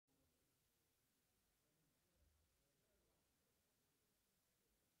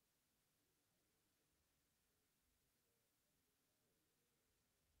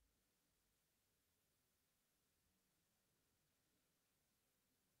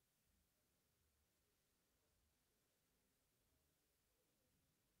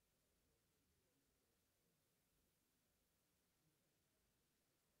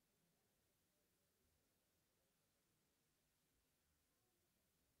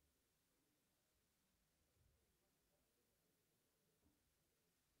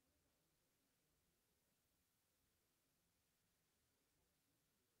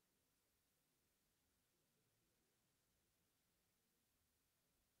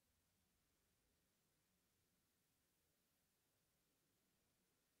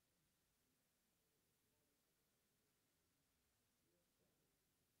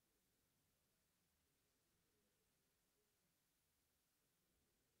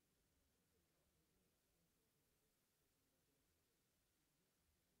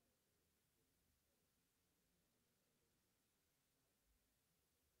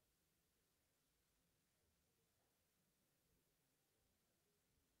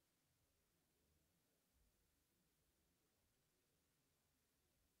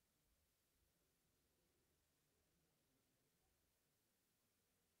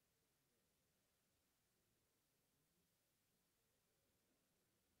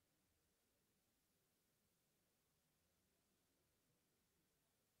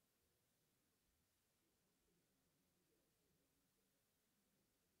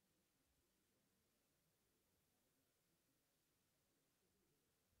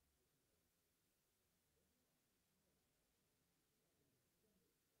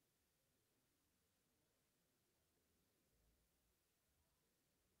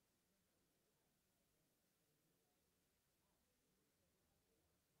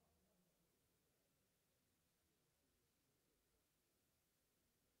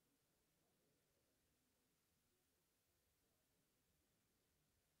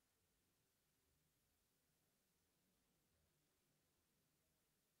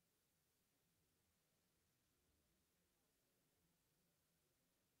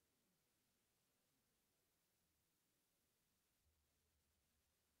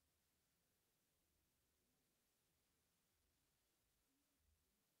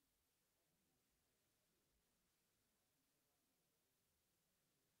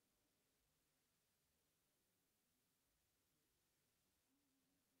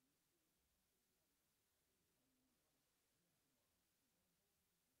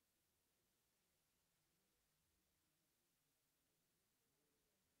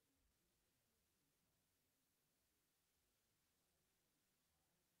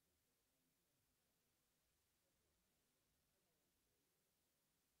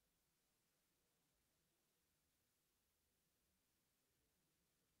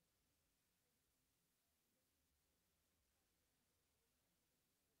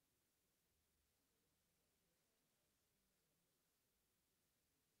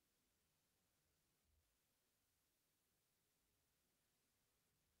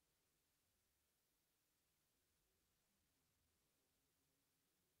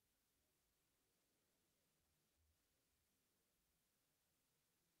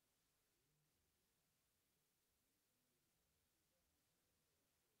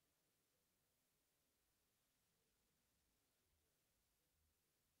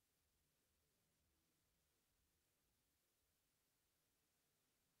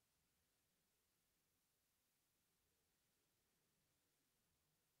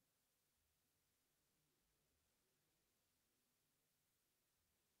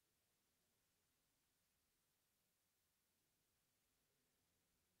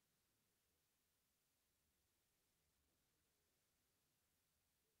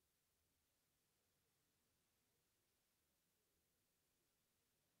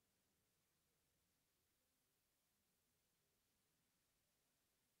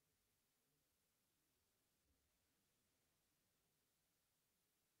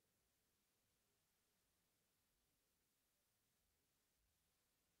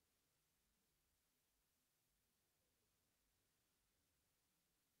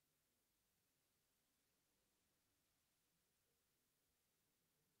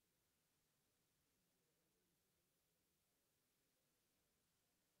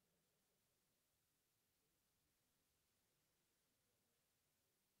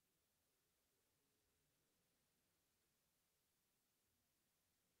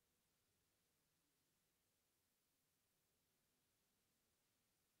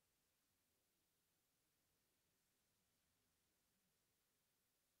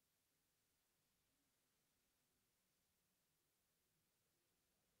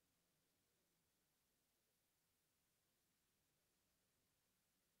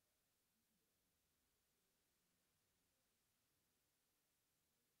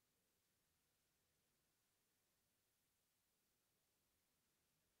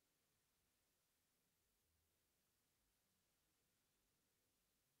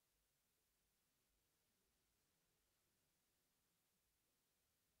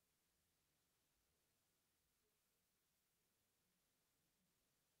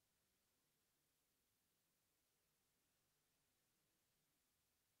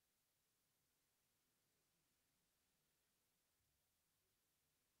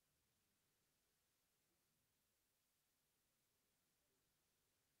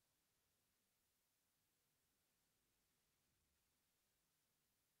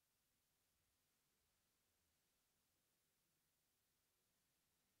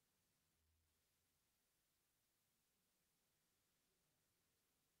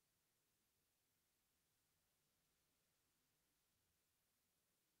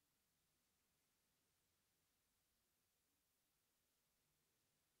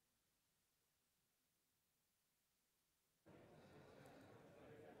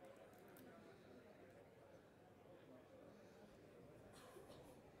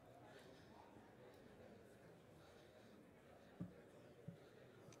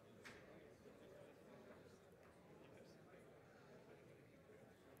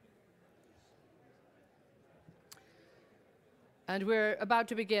And we're about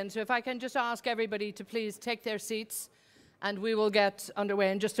to begin. So if I can just ask everybody to please take their seats, and we will get underway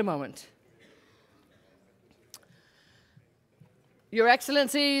in just a moment. Your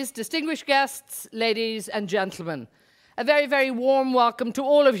Excellencies, distinguished guests, ladies and gentlemen, a very, very warm welcome to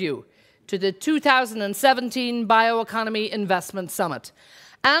all of you to the 2017 Bioeconomy Investment Summit.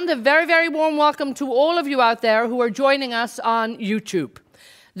 And a very, very warm welcome to all of you out there who are joining us on YouTube.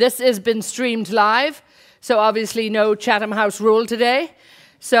 This has been streamed live, so obviously no Chatham House rule today.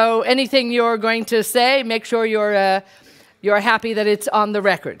 So anything you're going to say, make sure you're happy that it's on the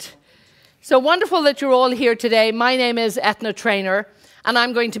record. So wonderful that you're all here today. My name is Etna Trainer, and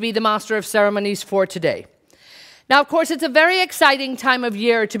I'm going to be the Master of Ceremonies for today. Now, of course, it's a very exciting time of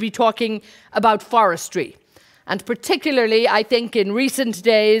year to be talking about forestry. And particularly, I think, in recent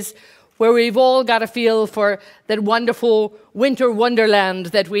days, where we've all got a feel for that wonderful winter wonderland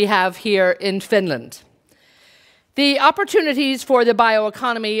that we have here in Finland. The opportunities for the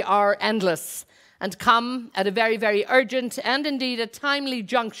bioeconomy are endless and come at a very, very urgent and indeed a timely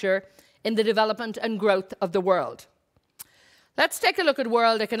juncture in the development and growth of the world. Let's take a look at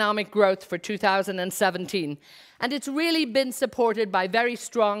world economic growth for 2017. And it's really been supported by very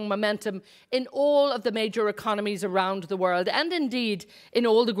strong momentum in all of the major economies around the world, and indeed in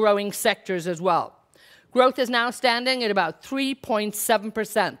all the growing sectors as well. Growth is now standing at about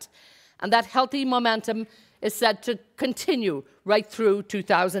 3.7%, and that healthy momentum is set to continue right through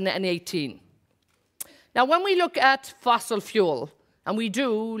 2018. Now, when we look at fossil fuel, and we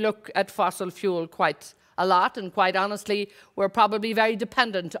do look at fossil fuel quite a lot, and quite honestly, we're probably very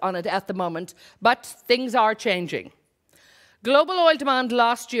dependent on it at the moment, but things are changing. Global oil demand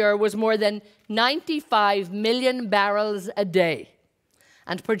last year was more than 95 million barrels a day,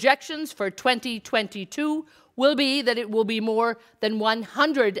 and projections for 2022 will be that it will be more than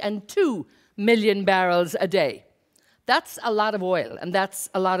 102 million barrels a day. That's a lot of oil, and that's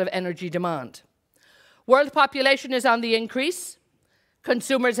a lot of energy demand. World population is on the increase.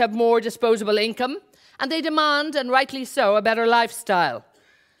 Consumers have more disposable income, and they demand, and rightly so, a better lifestyle.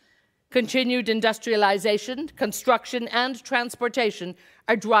 Continued industrialization, construction, and transportation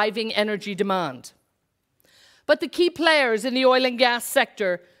are driving energy demand. But the key players in the oil and gas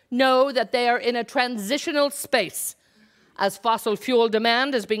sector know that they are in a transitional space as fossil fuel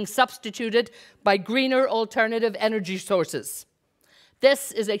demand is being substituted by greener alternative energy sources.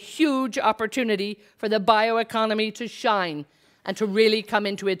 This is a huge opportunity for the bioeconomy to shine and to really come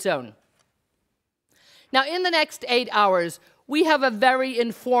into its own. Now, in the next 8 hours, we have a very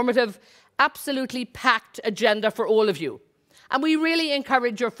informative, absolutely packed agenda for all of you, and we really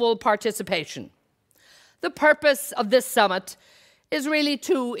encourage your full participation. The purpose of this summit is really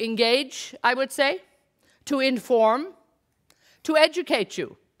to engage, I would say, to inform, to educate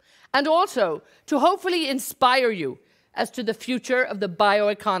you, and also to hopefully inspire you as to the future of the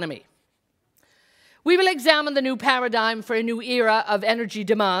bioeconomy. We will examine the new paradigm for a new era of energy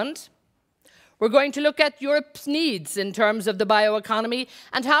demand. We're going to look at Europe's needs in terms of the bioeconomy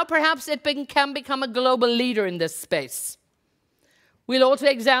and how perhaps it can become a global leader in this space. We'll also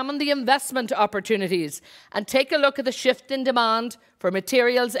examine the investment opportunities and take a look at the shift in demand for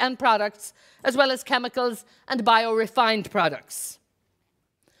materials and products, as well as chemicals and biorefined products.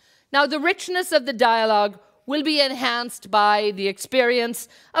 Now, the richness of the dialogue will be enhanced by the experience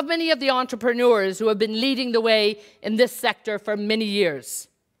of many of the entrepreneurs who have been leading the way in this sector for many years.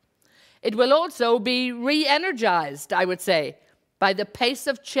 It will also be re-energized, I would say, by the pace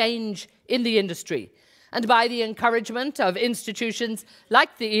of change in the industry and by the encouragement of institutions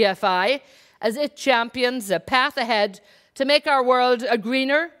like the EFI as it champions a path ahead to make our world a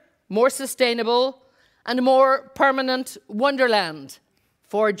greener, more sustainable, and more permanent wonderland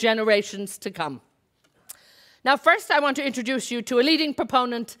for generations to come. Now, first, I want to introduce you to a leading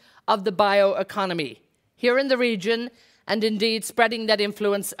proponent of the bioeconomy here in the region, and indeed spreading that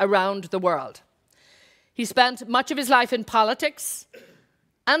influence around the world. He spent much of his life in politics,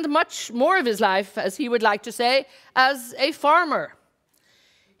 and much more of his life, as he would like to say, as a farmer.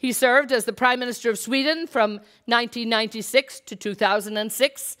 He served as the Prime Minister of Sweden from 1996 to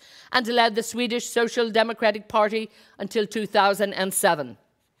 2006, and led the Swedish Social Democratic Party until 2007.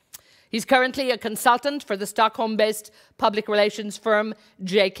 He's currently a consultant for the Stockholm-based public relations firm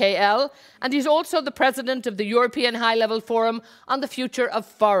JKL, and he's also the president of the European High-Level Forum on the Future of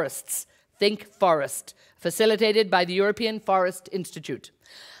Forests, Think Forest, facilitated by the European Forest Institute.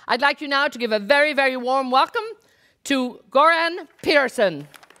 I'd like you now to give a very, very warm welcome to Göran Persson.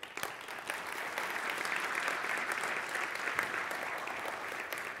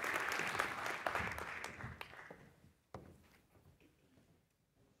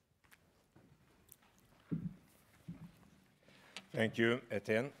 Thank you,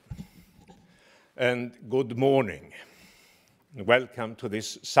 Etienne. And good morning. Welcome to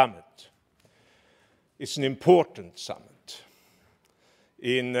this summit. It's an important summit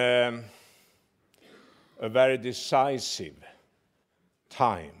in a very decisive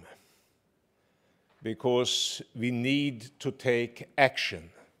time, because we need to take action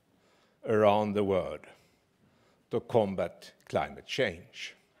around the world to combat climate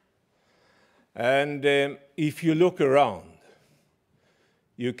change. And if you look around,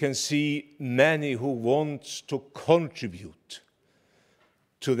 you can see many who want to contribute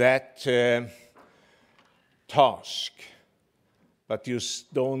to that task, but you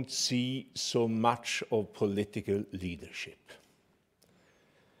don't see so much of political leadership.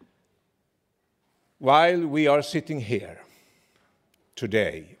 While we are sitting here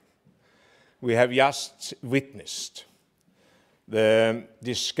today, we have just witnessed the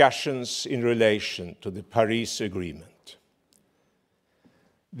discussions in relation to the Paris Agreement.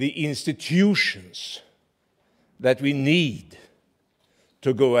 The institutions that we need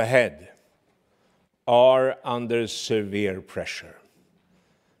to go ahead are under severe pressure.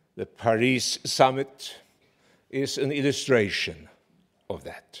 The Paris Summit is an illustration of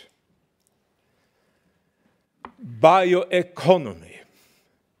that. Bioeconomy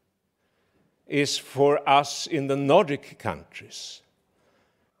is for us in the Nordic countries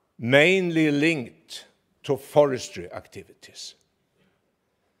mainly linked to forestry activities.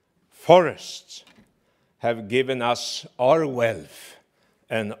 Forests have given us our wealth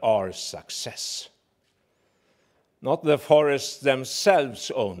and our success. Not the forests themselves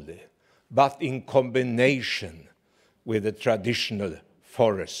only, but in combination with the traditional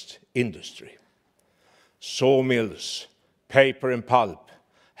forest industry. Sawmills, paper and pulp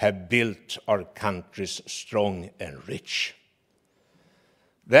have built our countries strong and rich.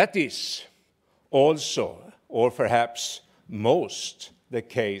 That is also, or perhaps most, the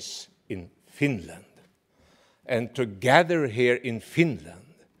case in Finland. And to gather here in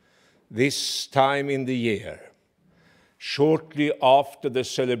Finland, this time in the year, shortly after the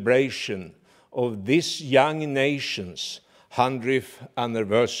celebration of this young nation's 100th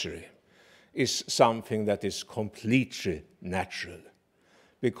anniversary, is something that is completely natural.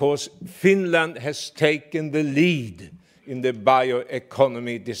 Because Finland has taken the lead in the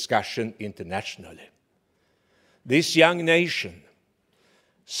bioeconomy discussion internationally. This young nation,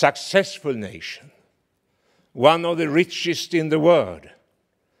 successful nation, one of the richest in the world,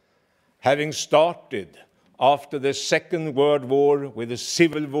 having started after the Second World War with the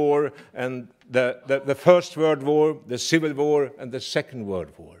Civil War and the First World War, the Civil War and the Second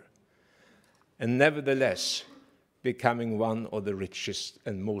World War, and nevertheless becoming one of the richest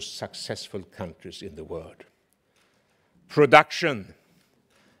and most successful countries in the world. Production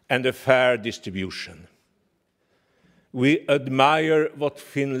and a fair distribution. We admire what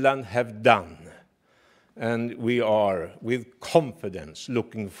Finland have done, and we are, with confidence,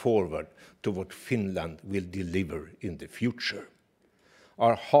 looking forward to what Finland will deliver in the future.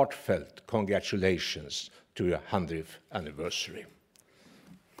 Our heartfelt congratulations to your 100th anniversary.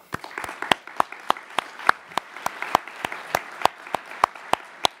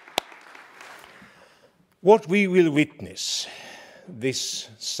 What we will witness this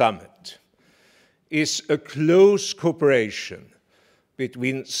summit is a close cooperation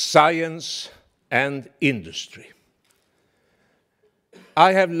between science and industry.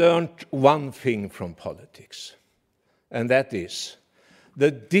 I have learned one thing from politics, and that is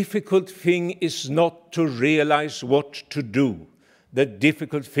the difficult thing is not to realize what to do. The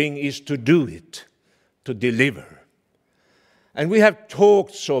difficult thing is to do it, to deliver. And we have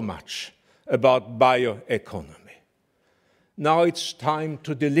talked so much about bioeconomy. Now it's time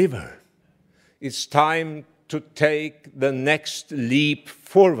to deliver. It's time to take the next leap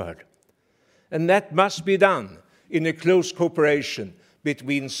forward. And that must be done in a close cooperation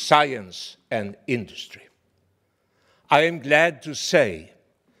between science and industry. I am glad to say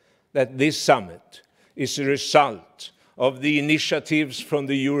that this summit is a result of the initiatives from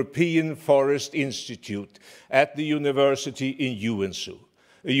the European Forest Institute at the university in Joensuu,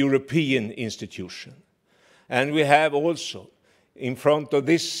 a European institution. And we have also, in front of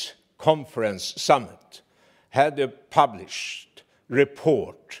this conference summit, had a published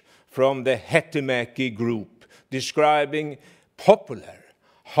report from the SYSTEMIQ group describing popular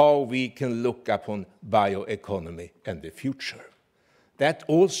how we can look upon bioeconomy and the future. That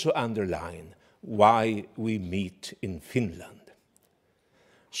also underlines why we meet in Finland.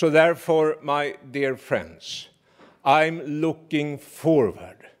 So therefore, my dear friends, I'm looking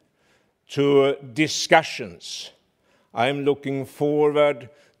forward to discussions. I'm looking forward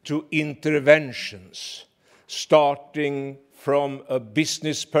to interventions, starting from a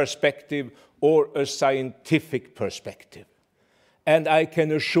business perspective or a scientific perspective. And I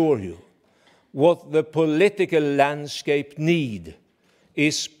can assure you, what the political landscape needs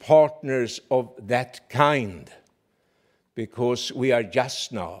is partners of that kind, because we are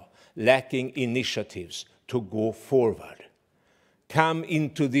just now lacking initiatives to go forward. Come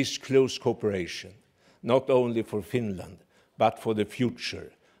into this close cooperation, not only for Finland, but for the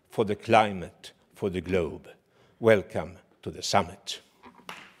future, for the climate, for the globe. Welcome to the summit.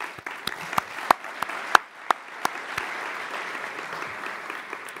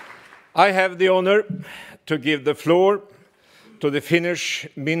 I have the honor to give the floor to the Finnish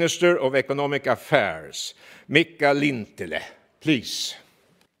Minister of Economic Affairs, Mika Lintilä. Please.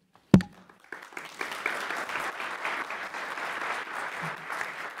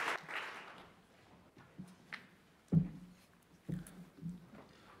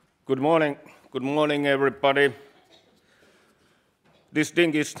 Good morning everybody.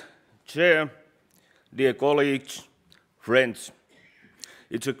 Distinguished Chair, dear colleagues, friends,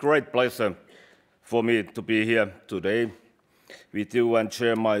 it's a great pleasure for me to be here today with you and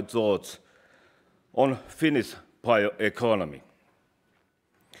share my thoughts on Finnish bioeconomy.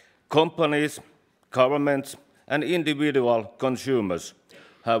 Companies, governments and individual consumers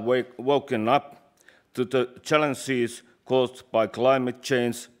have woken up to the challenges caused by climate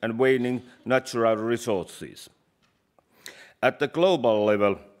change and waning natural resources. At the global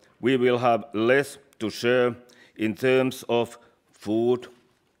level, we will have less to share in terms of food,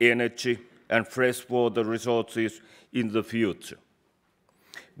 energy and freshwater resources in the future.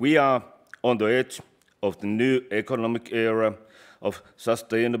 We are on the edge of the new economic era of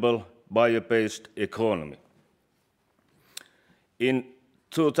sustainable bio-based economy. In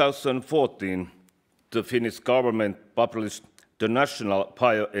 2014, the Finnish government published the National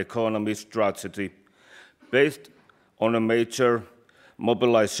Bioeconomy Strategy based on a major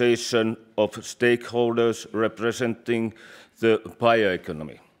mobilization of stakeholders representing the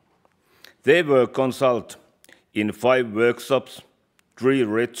bioeconomy. They were consulted in 5 workshops, 3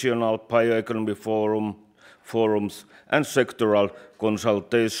 regional bioeconomy forums and sectoral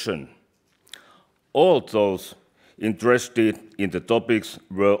consultation. All those interested in the topics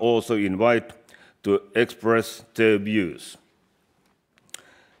were also invited to express their views.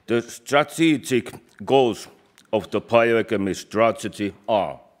 The strategic goals of the bioeconomy strategy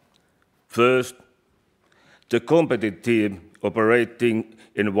are: first, the competitive operating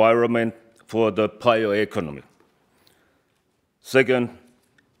environment for the bioeconomy. Second,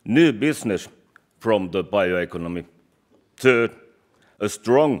 new business from the bioeconomy. Third, a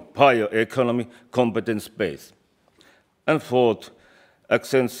strong bioeconomy competence base. And fourth,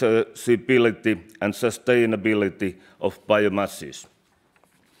 accessibility and sustainability of biomasses.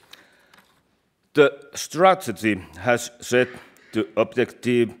 The strategy has set the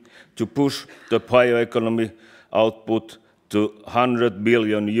objective to push the bioeconomy output to €100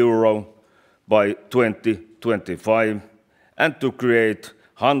 billion by 2025 and to create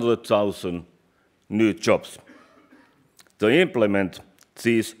 100,000 new jobs. To implement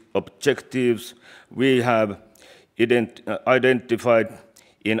these objectives, we have identified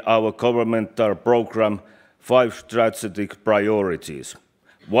in our governmental program 5 strategic priorities,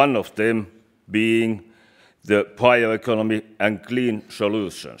 one of them being the bioeconomy and clean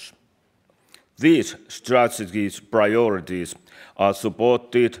solutions. These strategic priorities are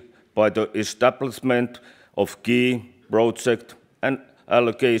supported by the establishment of key projects and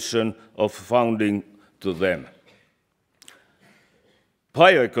allocation of funding to them.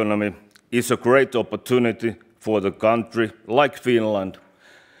 Bioeconomy is a great opportunity for the country like Finland,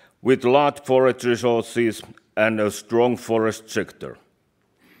 with large forest resources and a strong forest sector.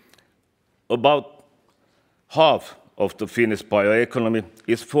 About half of the Finnish bioeconomy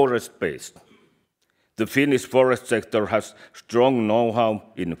is forest-based. The Finnish forest sector has strong know-how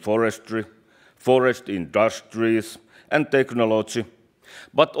in forestry, forest industries and technology,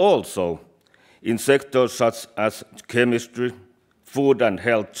 but also in sectors such as chemistry, food and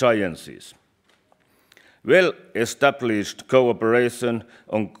health sciences. Well-established cooperation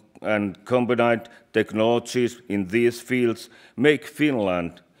and combined technologies in these fields make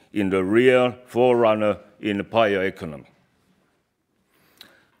Finland the real forerunner in bioeconomy.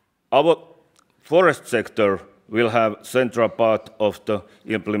 Our forest sector will have a central part of the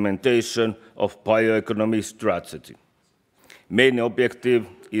implementation of bioeconomy strategy. Main objective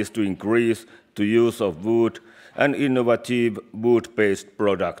is to increase the use of wood and innovative wood-based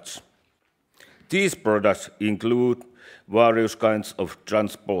products. These products include various kinds of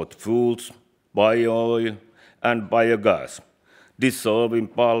transport fuels, bio-oil and biogas, dissolving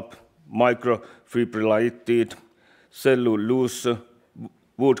pulp, microfibrillated cellulose,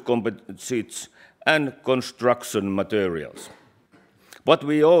 wood composites, and construction materials. But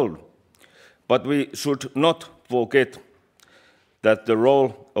we should not forget that the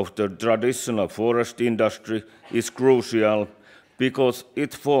role of the traditional forest industry is crucial because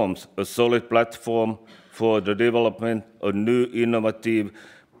it forms a solid platform for the development of new innovative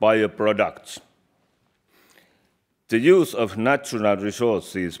bioproducts. The use of natural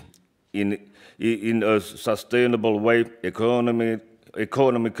resources in a sustainable way,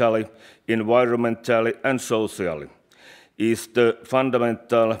 economically, environmentally, and socially, is the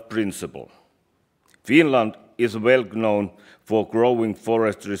fundamental principle. Finland is well known for growing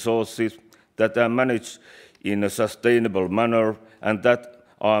forest resources that are managed in a sustainable manner and that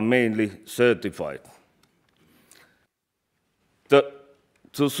are mainly certified.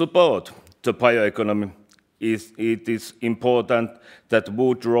 To support the bioeconomy, it is important that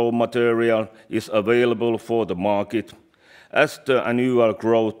wood raw material is available for the market, as the annual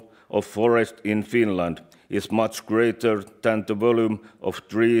growth of forest in Finland is much greater than the volume of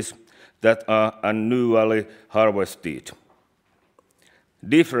trees that are annually harvested.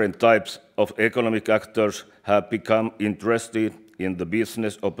 Different types of economic actors have become interested in the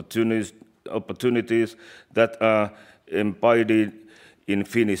business opportunities that are embodied in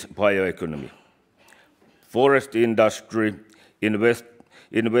Finnish bioeconomy. Forest industry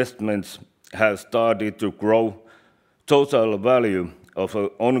investments have started to grow. Total value of an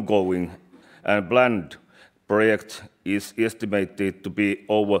ongoing and planned project is estimated to be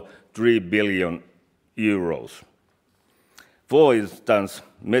over 3 billion euros. For instance,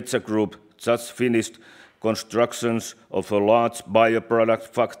 Metsä Group just finished constructions of a large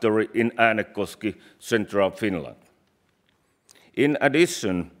bioproduct factory in Äänekoski, central Finland. In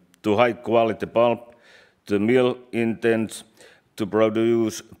addition to high-quality pulp, the mill intends to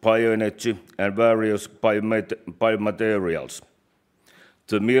produce bioenergy and various biomaterials.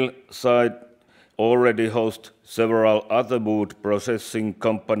 The mill site already hosts several other wood processing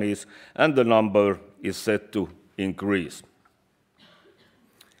companies, and the number is set to increase.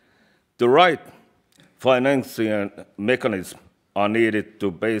 The right financing mechanisms are needed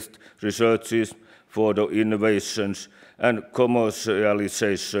to base researches for the innovations and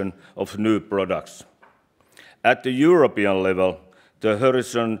commercialization of new products. At the European level, the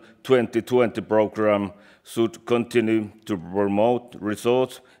Horizon 2020 program should continue to promote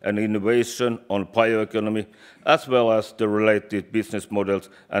research and innovation on bioeconomy, as well as the related business models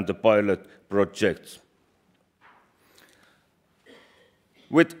and the pilot projects.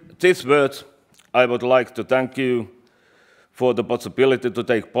 With these words, I would like to thank you for the possibility to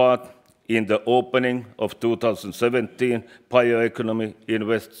take part in the opening of 2017 Bioeconomy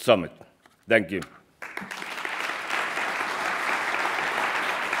Invest Summit. Thank you.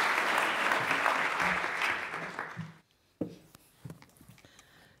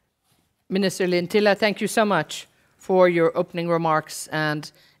 Minister Lintilä, thank you so much for your opening remarks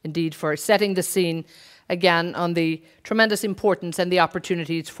and indeed for setting the scene again on the tremendous importance and the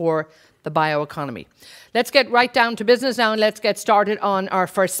opportunities for the bioeconomy. Let's get right down to business now and let's get started on our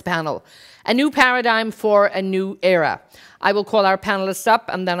first panel. A new paradigm for a new era. I will call our panelists up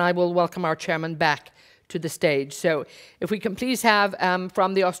and then I will welcome our chairman back to the stage. So if we can please have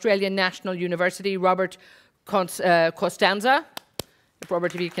from the Australian National University, Robert Costanza.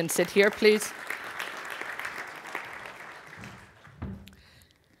 Robert, if you can sit here, please.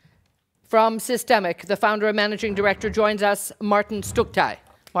 From SYSTEMIQ, the founder and managing director, joins us, R Stuchtey.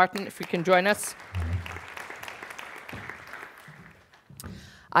 Martin, if you can join us.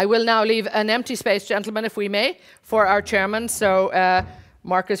 I will now leave an empty space, gentlemen, if we may, for our chairman. So,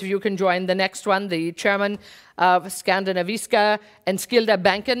 Marcus, if you can join the next one, the chairman of Skandinaviska, Enskilda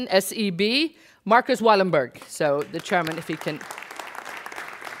Banken, SEB, Marcus Wallenberg. So, the chairman, if he can.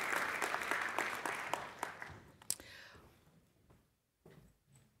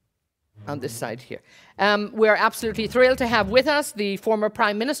 On this side here. We're absolutely thrilled to have with us the former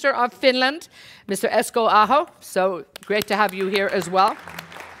Prime Minister of Finland, Mr. Esko. So great to have you here as well.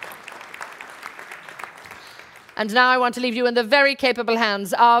 And now I want to leave you in the very capable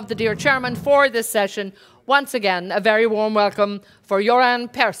hands of the dear chairman for this session. Once again, a very warm welcome for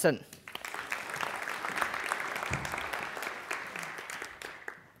Göran Persson.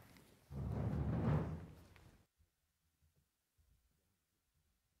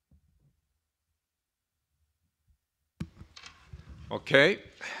 Okay,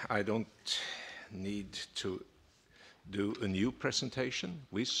 I don't need to do a new presentation.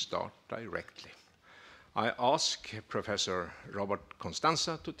 We start directly. I ask Professor Robert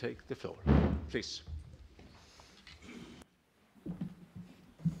Costanza to take the floor. Please.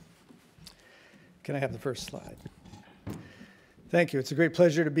 Can I have the first slide? Thank you. It's a great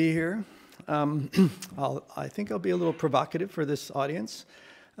pleasure to be here. I think I'll be a little provocative for this audience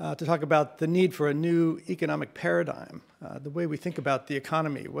to talk about the need for a new economic paradigm, the way we think about the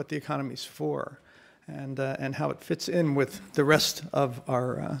economy, what the economy's for, and how it fits in with the rest of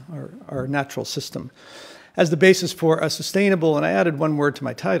our natural system as the basis for a sustainable, and I added one word to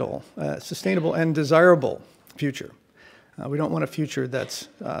my title, sustainable and desirable future. We don't want a future that's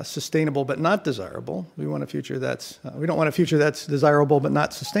sustainable but not desirable. We want a future that's, we don't want a future that's desirable but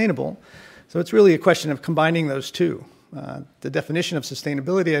not sustainable. So it's really a question of combining those two. The definition of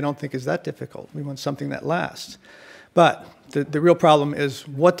sustainability I don't think is that difficult. We want something that lasts. But the real problem is,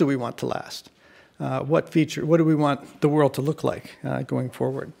 what do we want to last? What do we want the world to look like going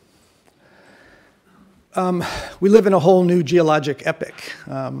forward? We live in a whole new geologic epoch.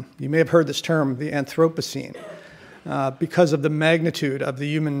 You may have heard this term, the Anthropocene, because of the magnitude of the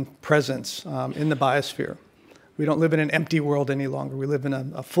human presence in the biosphere. We don't live in an empty world any longer. We live in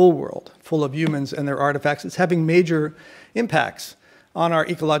a full world, full of humans and their artifacts. It's having major impacts on our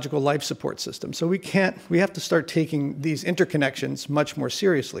ecological life support system. So we have to start taking these interconnections much more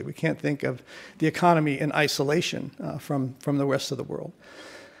seriously. We can't think of the economy in isolation from the rest of the world.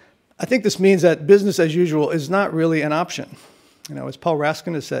 I think this means that business as usual is not really an option. You know, as Paul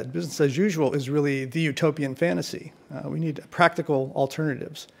Raskin has said, business as usual is really the utopian fantasy. We need practical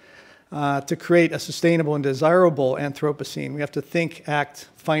alternatives. To create a sustainable and desirable Anthropocene, we have to think, act,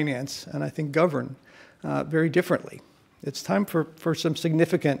 finance, and I think govern very differently. It's time for some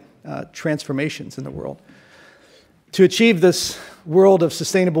significant transformations in the world. To achieve this world of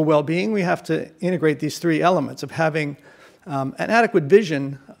sustainable well-being, we have to integrate these three elements of having an adequate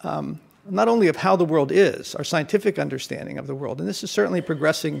vision, not only of how the world is, our scientific understanding of the world, and this is certainly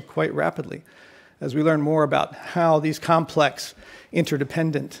progressing quite rapidly as we learn more about how these complex,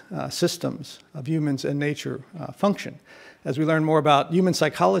 interdependent systems of humans and nature function, as we learn more about human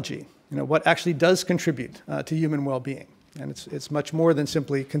psychology, you know, what actually does contribute to human well-being. And it's much more than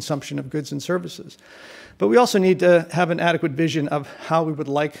simply consumption of goods and services. But we also need to have an adequate vision of how we would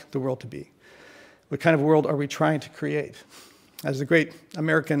like the world to be. What kind of world are we trying to create? As the great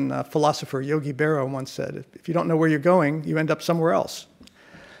American philosopher Yogi Berra once said, if you don't know where you're going, you end up somewhere else.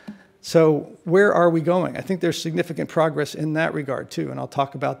 So where are we going? I think there's significant progress in that regard too, and I'll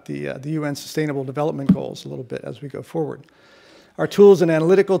talk about the UN Sustainable Development Goals a little bit as we go forward. Our tools and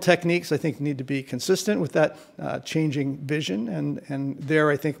analytical techniques, I think, need to be consistent with that changing vision, and there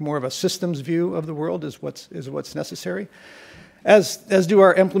I think more of a systems view of the world is what's necessary, as do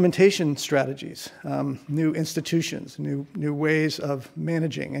our implementation strategies, new institutions, new ways of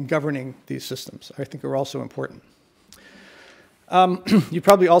managing and governing these systems, I think are also important. You've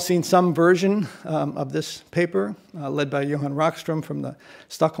probably all seen some version of this paper led by Johan Rockström from the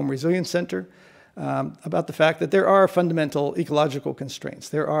Stockholm Resilience Center about the fact that there are fundamental ecological constraints.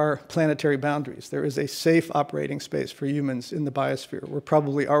 There are planetary boundaries. There is a safe operating space for humans in the biosphere. We're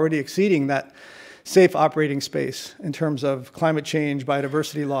probably already exceeding that safe operating space in terms of climate change,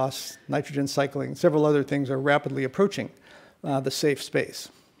 biodiversity loss, nitrogen cycling. Several other things are rapidly approaching the safe space.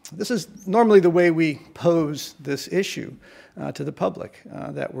 This is normally the way we pose this issue to the public,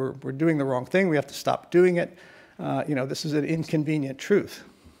 that we're doing the wrong thing, we have to stop doing it. You know, this is an inconvenient truth.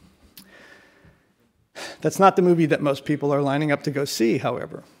 That's not the movie that most people are lining up to go see,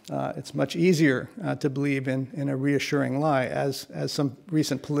 however. It's much easier to believe in a reassuring lie, as some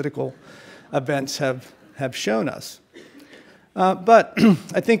recent political events have shown us. But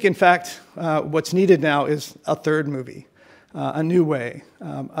I think, in fact, what's needed now is a third movie, a new way,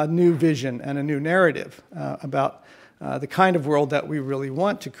 a new vision, and a new narrative about the kind of world that we really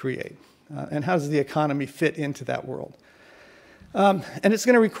want to create, and how does the economy fit into that world. And it's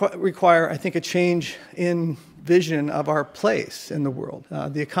going to require, I think, a change in vision of our place in the world.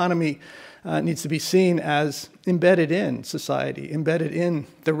 The economy needs to be seen as embedded in society, embedded in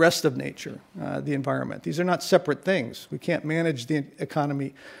the rest of nature, the environment. These are not separate things. We can't manage the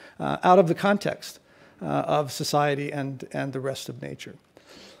economy out of the context of society and the rest of nature.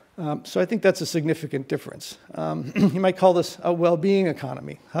 So I think that's a significant difference. You might call this a well-being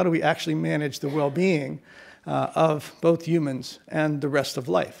economy. How do we actually manage the well-being of both humans and the rest of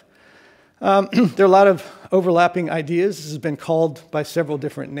life? There are a lot of overlapping ideas. This has been called by several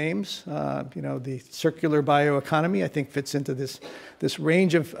different names. You know, the circular bioeconomy, I think, fits into this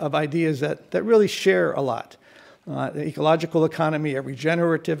range of ideas that really share a lot. The ecological economy, a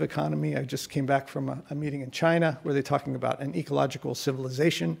regenerative economy. I just came back from a meeting in China where they're talking about an ecological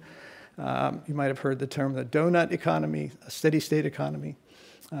civilization. You might have heard the term the donut economy, a steady state economy.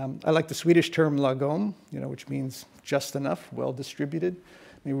 I like the Swedish term lagom, you know, which means just enough, well distributed.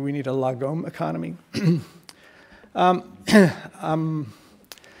 Maybe we need a lagom economy.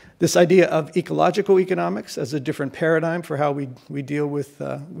 This idea of ecological economics as a different paradigm for how we deal with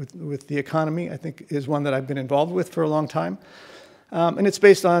the economy, I think, is one that I've been involved with for a long time. And it's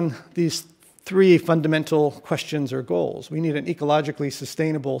based on these three fundamental questions or goals. We need an ecologically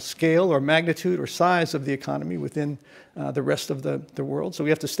sustainable scale or magnitude or size of the economy within the rest of the world. So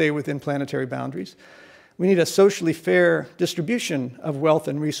we have to stay within planetary boundaries. We need a socially fair distribution of wealth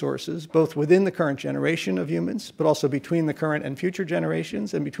and resources, both within the current generation of humans, but also between the current and future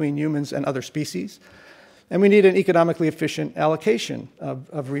generations and between humans and other species. And we need an economically efficient allocation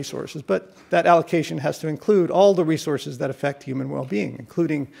of resources, but that allocation has to include all the resources that affect human well-being,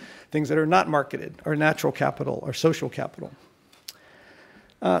 including things that are not marketed, or natural capital, or social capital.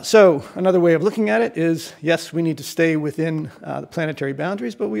 So another way of looking at it is, yes, we need to stay within the planetary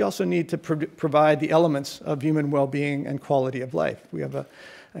boundaries, but we also need to provide the elements of human well-being and quality of life. We have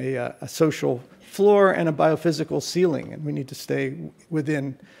a social floor and a biophysical ceiling, and we need to stay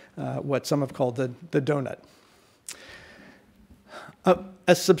within what some have called the donut.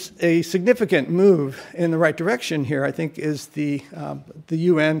 A significant move in the right direction here, I think, is the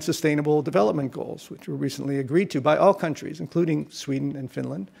UN Sustainable Development Goals, which were recently agreed to by all countries, including Sweden and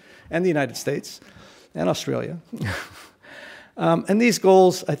Finland, and the United States, and Australia. And these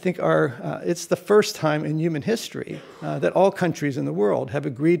goals, I think, it's the first time in human history that all countries in the world have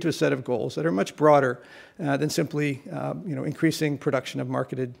agreed to a set of goals that are much broader than simply increasing production of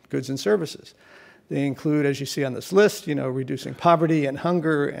marketed goods and services. They include, as you see on this list, reducing poverty and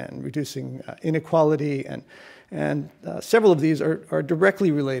hunger and reducing inequality, and several of these are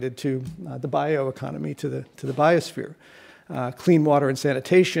directly related to the bioeconomy, to the biosphere. Clean water and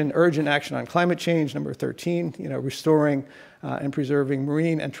sanitation, urgent action on climate change, number 13, restoring and preserving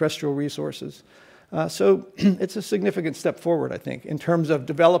marine and terrestrial resources. So it's a significant step forward, I think, in terms of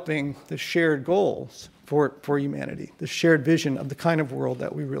developing the shared goals for humanity, the shared vision of the kind of world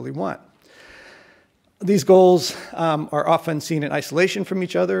that we really want. These goals are often seen in isolation from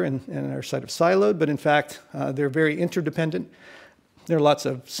each other and are sort of siloed, but in fact, they're very interdependent. There are lots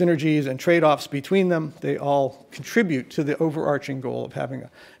of synergies and trade-offs between them. They all contribute to the overarching goal of having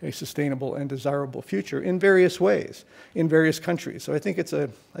a sustainable and desirable future in various ways, in various countries. So I think it's a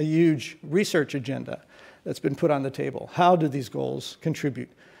huge research agenda that's been put on the table. How do these goals contribute?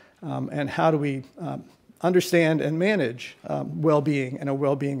 And how do we understand and manage well-being and a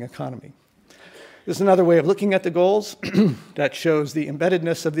well-being economy? There's another way of looking at the goals that shows the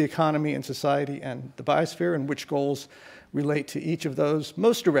embeddedness of the economy and society and the biosphere, and which goals relate to each of those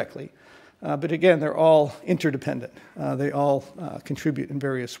most directly. But again, they're all interdependent. They all contribute in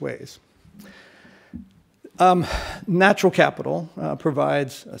various ways. Natural capital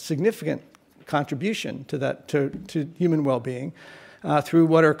provides a significant contribution to human well-being through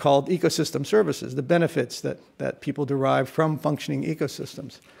what are called ecosystem services, the benefits that people derive from functioning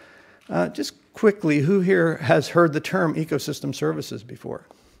ecosystems. Just quickly, who here has heard the term ecosystem services before?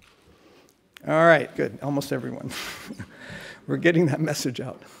 All right, good, almost everyone. We're getting that message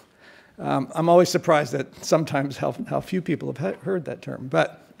out. I'm always surprised at sometimes how few people have heard that term.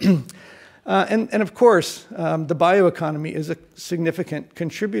 But, and of course, the bioeconomy is a significant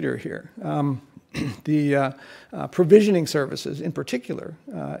contributor here. The provisioning services, in particular,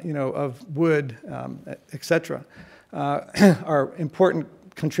 of wood, et cetera, are important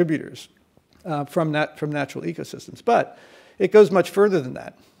contributors from natural ecosystems. But it goes much further than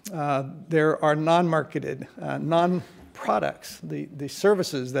that. There are non-marketed, non-products, the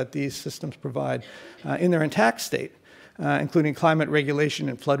services that these systems provide in their intact state, including climate regulation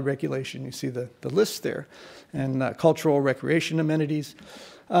and flood regulation. You see the list there, and cultural recreation amenities,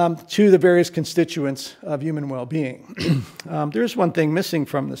 to the various constituents of human well-being. There's one thing missing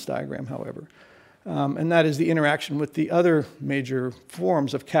from this diagram, however, and that is the interaction with the other major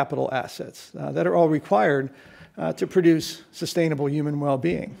forms of capital assets that are all required to produce sustainable human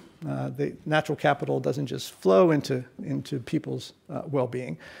well-being. The natural capital doesn't just flow into people's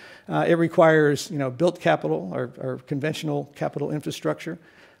well-being. It requires, built capital or conventional capital infrastructure,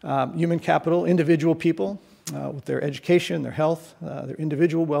 human capital, individual people with their education, their health, their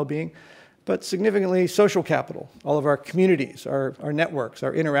individual well-being, but significantly social capital, all of our communities, our networks,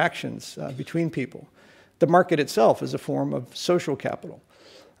 our interactions between people. The market itself is a form of social capital.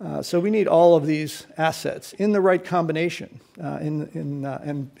 So we need all of these assets in the right combination, in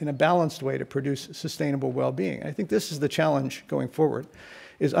a balanced way to produce sustainable well-being. I think this is the challenge going forward,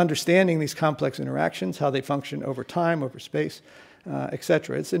 is understanding these complex interactions, how they function over time, over space, et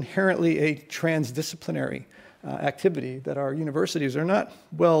cetera. It's inherently a transdisciplinary activity that our universities are not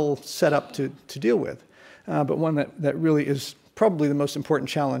well set up to deal with, but one that really is probably the most important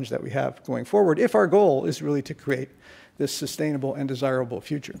challenge that we have going forward if our goal is really to create this sustainable and desirable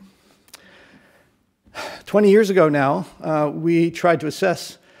future. 20 years ago now, we tried to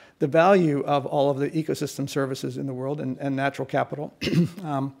assess the value of all of the ecosystem services in the world and natural capital,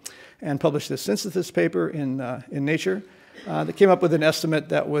 and published this synthesis paper in Nature that came up with an estimate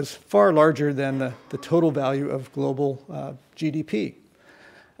that was far larger than the total value of global GDP.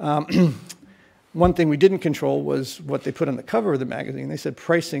 One thing we didn't control was what they put on the cover of the magazine. They said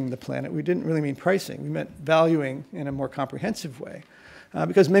pricing the planet. We didn't really mean pricing. We meant valuing in a more comprehensive way.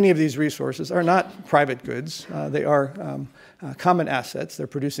 Because many of these resources are not private goods. They are common assets. They're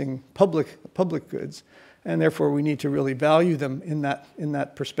producing public goods. And therefore, we need to really value them in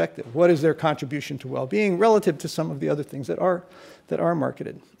that perspective. What is their contribution to well-being relative to some of the other things that are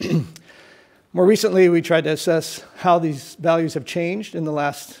marketed? More recently, we tried to assess how these values have changed in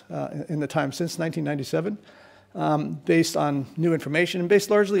the time since 1997, based on new information and based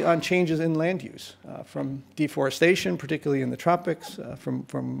largely on changes in land use, from deforestation, particularly in the tropics,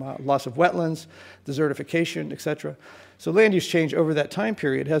 from loss of wetlands, desertification, et cetera. So land use change over that time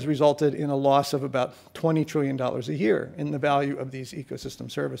period has resulted in a loss of about $20 trillion a year in the value of these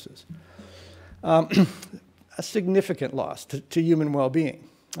ecosystem services. A significant loss to human well-being.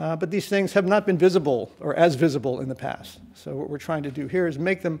 But these things have not been visible or as visible in the past. So what we're trying to do here is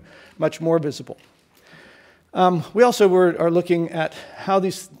make them much more visible. We also are looking at how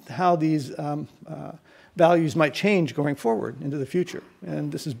these values might change going forward into the future.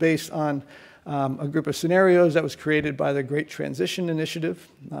 And this is based on a group of scenarios that was created by the Great Transition Initiative.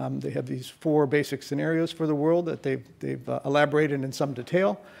 They have these 4 basic scenarios for the world that they've elaborated in some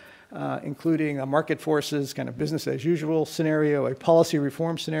detail, including a market forces, kind of business as usual scenario, a policy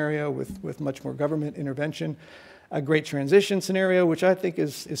reform scenario with much more government intervention, a great transition scenario, which I think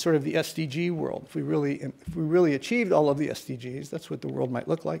is sort of the SDG world. If we really achieved all of the SDGs, that's what the world might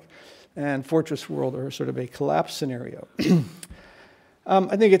look like, and fortress world, or sort of a collapse scenario.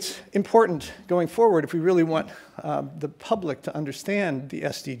 I think it's important going forward, if we really want the public to understand the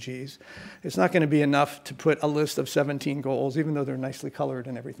SDGs, it's not going to be enough to put a list of 17 goals, even though they're nicely colored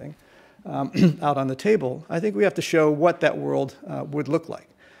and everything, out on the table. I think we have to show what that world would look like.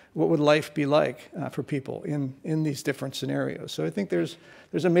 What would life be like for people in these different scenarios? So I think there's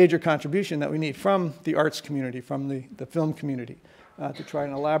a major contribution that we need from the arts community, from the film community, to try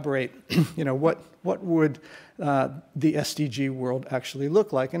and elaborate, what would the SDG world actually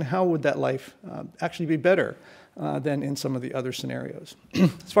look like, and how would that life actually be better than in some of the other scenarios.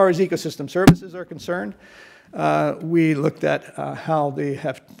 As far as ecosystem services are concerned, we looked at how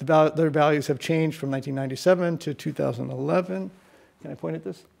their values have changed from 1997 to 2011. Can I point at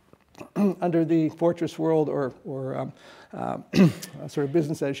this? Under the fortress world or sort of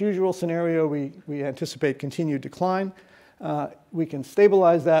business as usual scenario, we anticipate continued decline. We can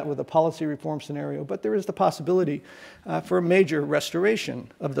stabilize that with a policy reform scenario, but there is the possibility for a major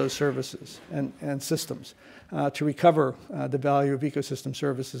restoration of those services and systems to recover the value of ecosystem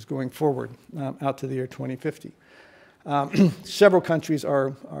services going forward out to the year 2050. Several countries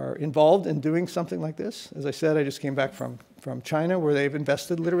are involved in doing something like this. As I said, I just came back from China, where they've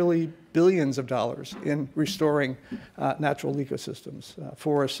invested literally billions of dollars in restoring natural ecosystems,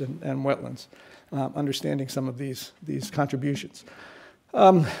 forests and wetlands, understanding some of these contributions.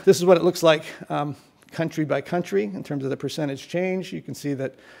 This is what it looks like country by country in terms of the percentage change. You can see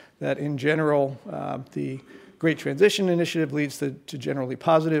that in general, the Great Transition Initiative leads to generally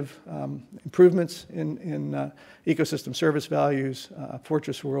positive improvements in ecosystem service values,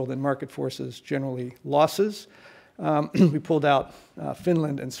 fortress world and market forces, generally losses. We pulled out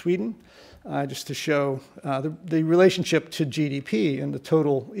Finland and Sweden just to show the relationship to GDP and the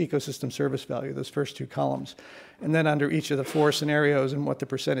total ecosystem service value, those first 2 columns, and then under each of the 4 scenarios and what the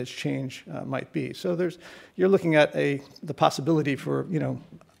percentage change might be. So you're looking at the possibility for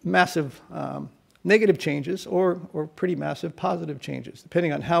massive negative changes or pretty massive positive changes,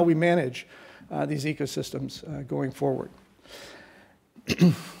 depending on how we manage these ecosystems going forward.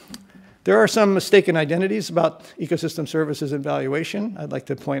 There are some mistaken identities about ecosystem services and valuation I'd like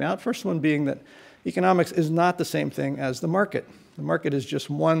to point out. First one being that economics is not the same thing as the market. The market is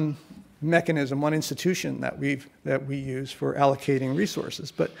just one mechanism, one institution that we use for allocating resources.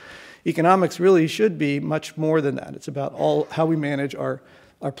 But economics really should be much more than that. It's about how we manage our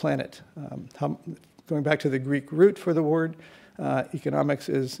planet. Going back to the Greek root for the word, economics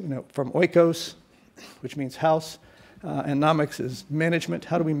is from oikos, which means house, and nomics is management.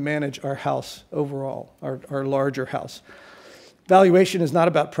 How do we manage our house overall, our larger house? Valuation is not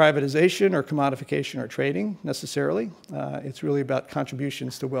about privatization or commodification or trading necessarily. It's really about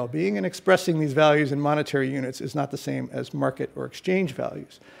contributions to well-being, and expressing these values in monetary units is not the same as market or exchange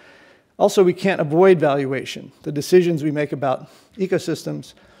values. Also, we can't avoid valuation. The decisions we make about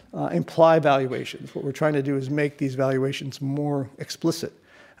ecosystems imply valuations. What we're trying to do is make these valuations more explicit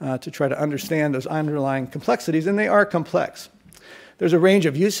to try to understand those underlying complexities, and they are complex. There's a range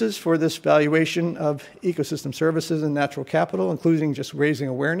of uses for this valuation of ecosystem services and natural capital, including just raising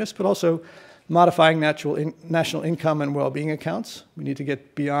awareness, but also modifying national income and well-being accounts. We need to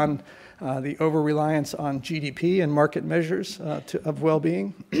get beyond the over-reliance on GDP and market measures of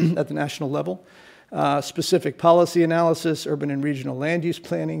well-being at the national level. Specific policy analysis, urban and regional land use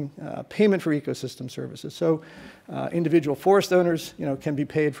planning, payment for ecosystem services. So individual forest owners, can be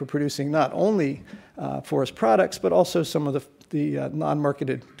paid for producing not only forest products, but also some of the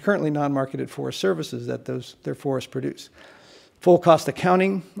currently non-marketed forest services that their forests produce. Full cost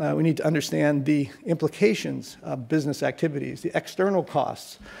accounting, we need to understand the implications of business activities, the external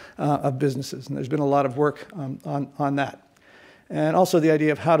costs of businesses, and there's been a lot of work on that. And also the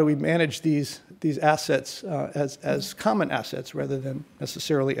idea of how do we manage these assets as common assets rather than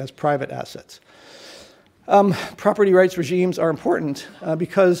necessarily as private assets. Property rights regimes are important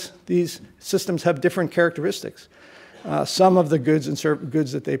because these systems have different characteristics. Some of the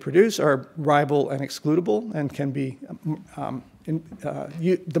goods that they produce are rival and excludable, and can be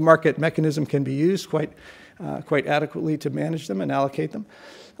the market mechanism can be used quite adequately to manage them and allocate them.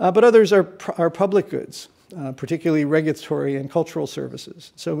 But others are public goods, particularly regulatory and cultural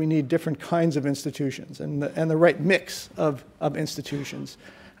services. So we need different kinds of institutions and the right mix of institutions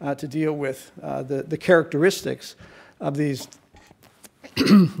to deal with the characteristics of these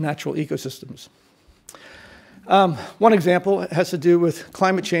natural ecosystems. One example has to do with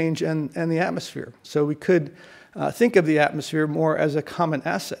climate change and the atmosphere. So we could think of the atmosphere more as a common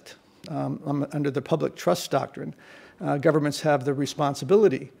asset. Under the public trust doctrine, governments have the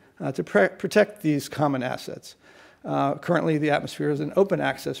responsibility to protect these common assets. Currently, the atmosphere is an open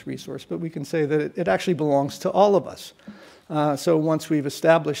access resource, but we can say that it actually belongs to all of us. So once we've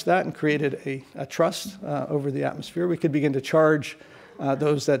established that and created a trust over the atmosphere, we could begin to charge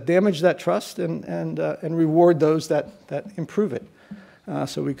those that damage that trust and reward those that improve it.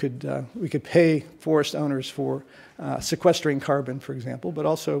 So we could pay forest owners for sequestering carbon, for example, but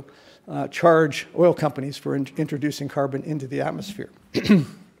also charge oil companies for introducing carbon into the atmosphere.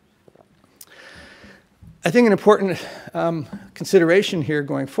 I think an important consideration here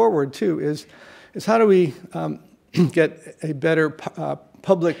going forward too is how do we get a better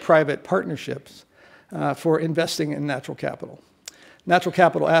public-private partnerships for investing in natural capital. Natural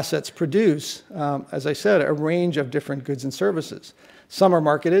capital assets produce, as I said, a range of different goods and services. Some are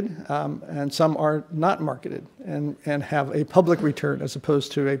marketed and some are not marketed and have a public return as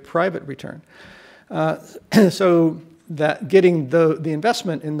opposed to a private return. So that getting the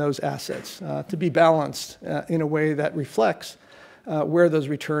investment in those assets to be balanced in a way that reflects where those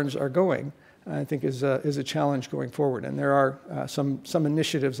returns are going, I think is a challenge going forward. And there are some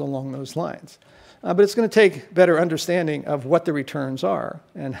initiatives along those lines. But it's going to take better understanding of what the returns are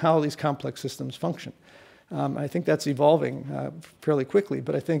and how these complex systems function. I think that's evolving fairly quickly.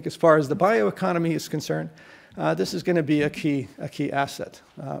 But I think as far as the bioeconomy is concerned, this is going to be a key asset.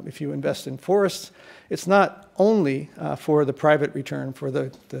 If you invest in forests, it's not only for the private return for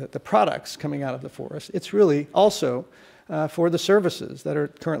the products coming out of the forest. It's really also for the services that are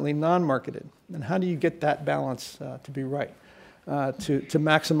currently non-marketed. And how do you get that balance to be right? To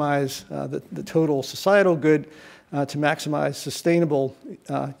maximize the total societal good, to maximize sustainable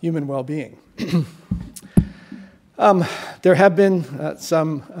human well-being. There have been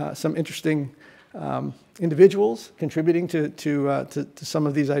some interesting individuals contributing to some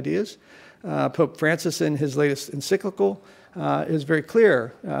of these ideas. Pope Francis, in his latest encyclical, is very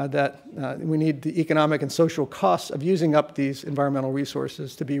clear that we need the economic and social costs of using up these environmental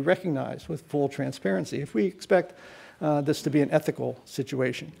resources to be recognized with full transparency if we expect this to be an ethical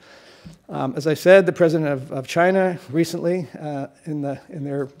situation. As I said, the president of China recently, in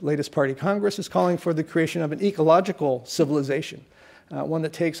their latest party Congress, is calling for the creation of an ecological civilization, one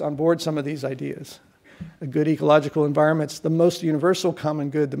that takes on board some of these ideas. A good ecological environment's the most universal common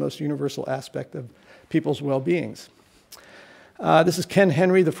good, the most universal aspect of people's well-beings. This is Ken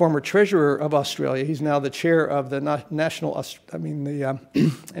Henry, the former treasurer of Australia. He's now the chair of the NAB, the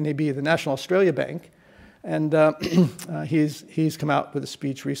National Australia Bank. And he's come out with a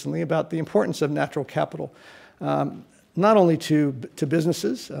speech recently about the importance of natural capital, not only to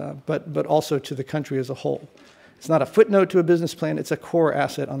businesses, but also to the country as a whole. It's not a footnote to a business plan, it's a core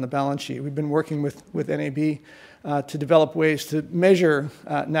asset on the balance sheet. We've been working with NAB to develop ways to measure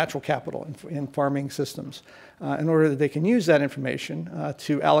natural capital in farming systems in order that they can use that information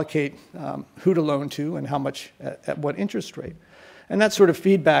to allocate who to loan to and how much at what interest rate. And that sort of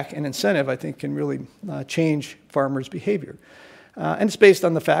feedback and incentive, I think, can really change farmers' behavior. And it's based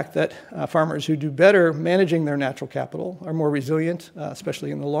on the fact that farmers who do better managing their natural capital are more resilient,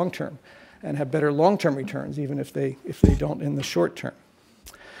 especially in the long term, and have better long-term returns, even if they don't in the short term.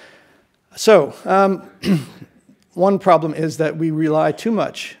 So one problem is that we rely too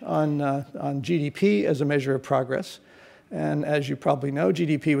much on GDP as a measure of progress. And as you probably know,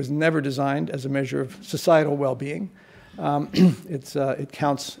 GDP was never designed as a measure of societal well-being. It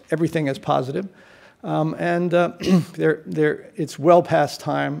counts everything as positive. It's well past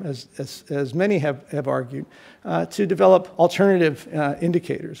time, as many have argued, to develop alternative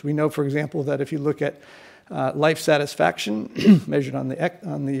indicators. We know, for example, that if you look at life satisfaction measured on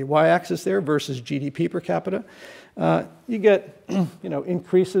the y-axis there versus GDP per capita, you get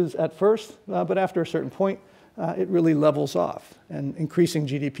increases at first, but after a certain point, it really levels off. And increasing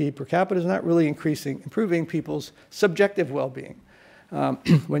GDP per capita is not really improving people's subjective well-being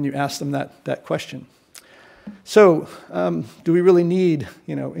when you ask them that question. So do we really need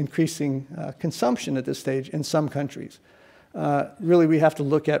increasing consumption at this stage in some countries? Really, we have to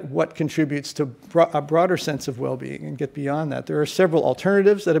look at what contributes to a broader sense of well-being and get beyond that. There are several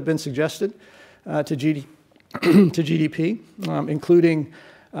alternatives that have been suggested to GDP, including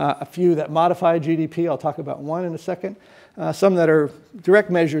a few that modify GDP. I'll talk about one in a second. Some that are direct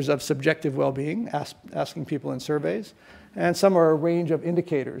measures of subjective well-being, asking people in surveys. And some are a range of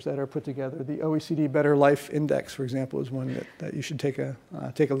indicators that are put together. The OECD Better Life Index, for example, is one that you should take a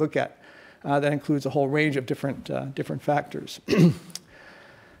look at. That includes a whole range of different factors.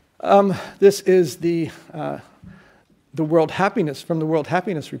 This is the World Happiness, from the World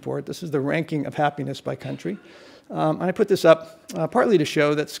Happiness Report. This is the ranking of happiness by country. And I put this up partly to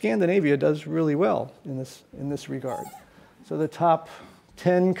show that Scandinavia does really well in this regard. So the top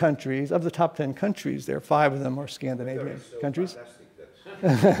 10 countries, of the top 10 countries, there are 5 of them are Scandinavian countries.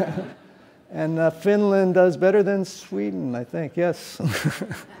 And Finland does better than Sweden, I think, yes,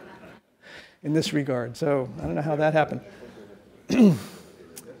 in this regard. So I don't know how that happened.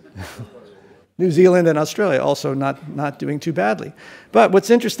 New Zealand and Australia also not doing too badly. But what's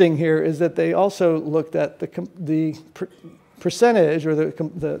interesting here is that they also looked at the percentage or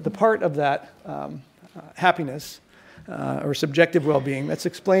the part of that happiness or subjective well-being that's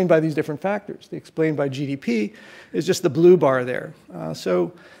explained by these different factors. The explained by GDP is just the blue bar there.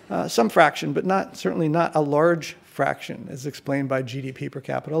 So some fraction, but certainly not a large fraction is explained by GDP per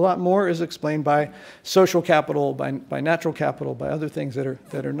capita. A lot more is explained by social capital, by natural capital, by other things that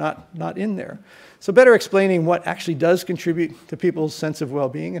are not in there. So better explaining what actually does contribute to people's sense of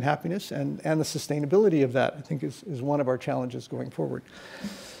well-being and happiness and the sustainability of that, I think, is one of our challenges going forward.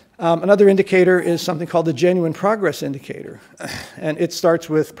 Another indicator is something called the Genuine Progress Indicator. And it starts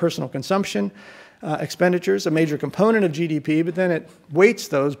with personal consumption, expenditures, a major component of GDP, but then it weights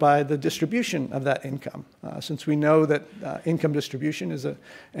those by the distribution of that income. Since we know that income distribution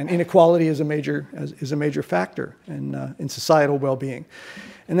and inequality is a major factor in societal well-being.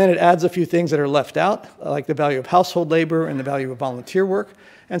 And then it adds a few things that are left out, like the value of household labor and the value of volunteer work,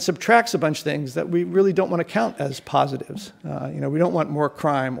 and subtracts a bunch of things that we really don't want to count as positives. We don't want more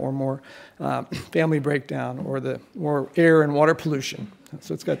crime or more family breakdown or more air and water pollution.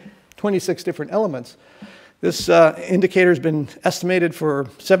 So it's got 26 different elements. This indicator has been estimated for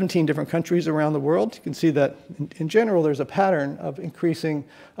 17 different countries around the world. You can see that in general there's a pattern of increasing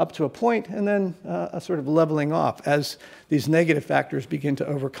up to a point and then a sort of leveling off as these negative factors begin to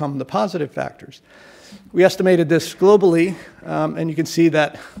overcome the positive factors. We estimated this globally, and you can see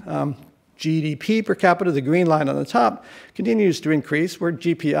that GDP per capita, the green line on the top, continues to increase, where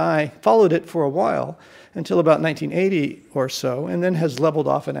GPI followed it for a while until about 1980 or so, and then has leveled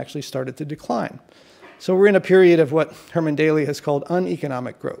off and actually started to decline. So we're in a period of what Herman Daly has called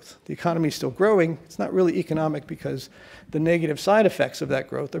uneconomic growth. The economy is still growing. It's not really economic because the negative side effects of that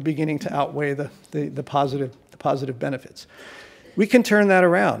growth are beginning to outweigh the positive benefits. We can turn that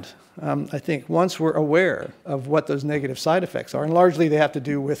around, I think, once we're aware of what those negative side effects are. And largely they have to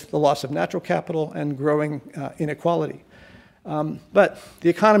do with the loss of natural capital and growing inequality. But the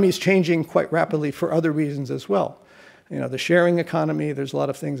economy is changing quite rapidly for other reasons as well. The sharing economy, there's a lot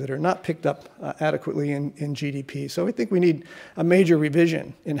of things that are not picked up adequately in GDP. So I think we need a major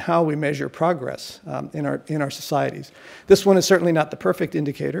revision in how we measure progress in our societies. This one is certainly not the perfect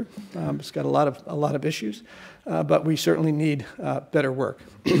indicator. It's got a lot of issues, but we certainly need better work.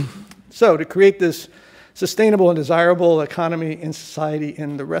 So to create this sustainable and desirable economy and society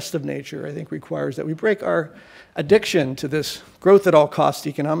in the rest of nature, I think, requires that we break our addiction to this growth at all costs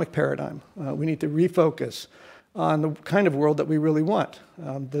economic paradigm. We need to refocus on the kind of world that we really want,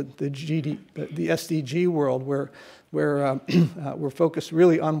 the SDG world, where we're focused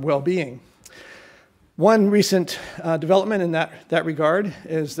really on well-being. One recent development in that regard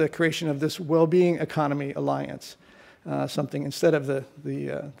is the creation of this well-being economy alliance. Something instead of the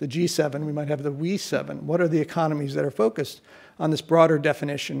G7, we might have the We7. What are the economies that are focused on this broader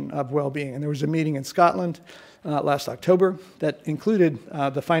definition of well-being? And there was a meeting in Scotland last October that included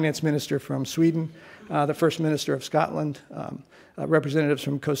the finance minister from Sweden, the first minister of Scotland, representatives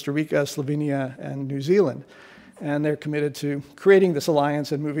from Costa Rica, Slovenia, and New Zealand. And they're committed to creating this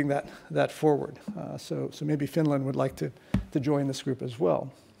alliance and moving that forward. So maybe Finland would like to join this group as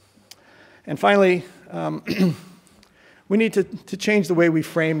well. And finally, we need to change the way we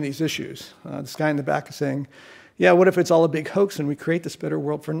frame these issues. This guy in the back is saying, yeah, what if it's all a big hoax and we create this better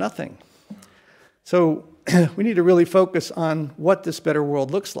world for nothing? So we need to really focus on what this better world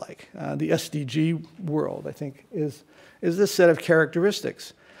looks like. The SDG world, I think, is this set of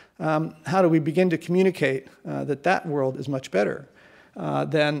characteristics. How do we begin to communicate that world is much better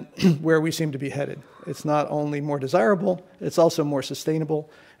than where we seem to be headed? It's not only more desirable, it's also more sustainable,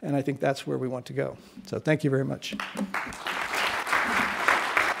 and I think that's where we want to go. So thank you very much.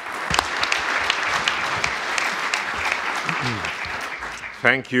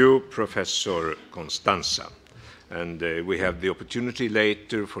 Thank you, Professor Costanza. And we have the opportunity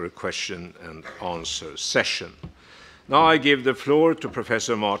later for a question and answer session. Now I give the floor to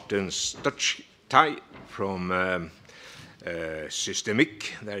Professor R Stuchtey from SYSTEMIQ.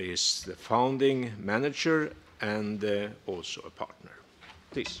 There is the founding manager and also a partner.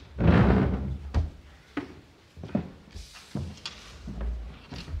 Please.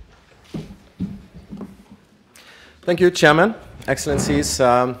 Thank you, Chairman. Excellencies,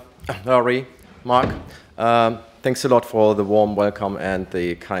 Larry, Mark, thanks a lot for the warm welcome and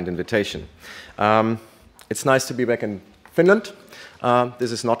the kind invitation. It's nice to be back in Finland.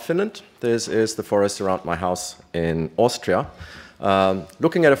 This is not Finland. This is the forest around my house in Austria.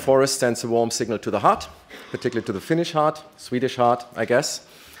 Looking at a forest sends a warm signal to the heart, particularly to the Finnish heart, Swedish heart, I guess.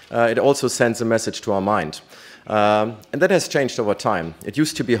 It also sends a message to our mind. And that has changed over time. It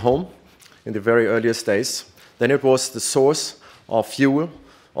used to be home in the very earliest days. Then it was the source of fuel,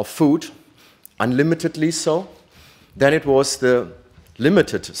 of food, unlimitedly so. Then it was the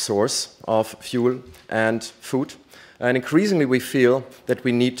limited source of fuel and food. And increasingly we feel that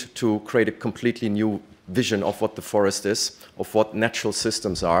we need to create a completely new vision of what the forest is, of what natural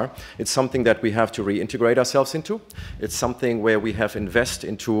systems are. It's something that we have to reintegrate ourselves into. It's something where we have invest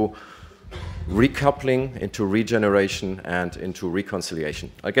into recoupling, into regeneration, and into reconciliation.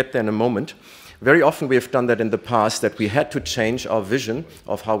 I'll get there in a moment. Very often we have done that in the past, that we had to change our vision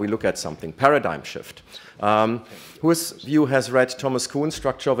of how we look at something, paradigm shift. Who of you has read Thomas Kuhn's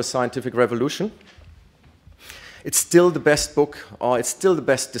Structure of a Scientific Revolution? It's still the best book, or it's still the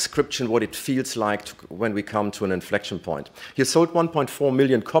best description what it feels like when we come to an inflection point. He sold 1.4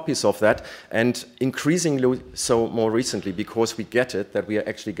 million copies of that, and increasingly so more recently, because we get it, that we are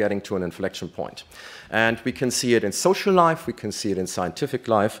actually getting to an inflection point. And we can see it in social life, we can see it in scientific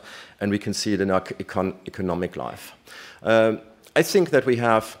life, and we can see it in our economic life. I think that we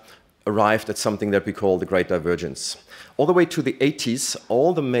have arrived at something that we call the Great Divergence. All the way to the 80s,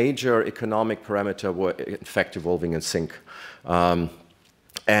 all the major economic parameters were in fact evolving in sync. And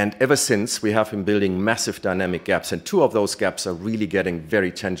ever since, we have been building massive dynamic gaps, and two of those gaps are really getting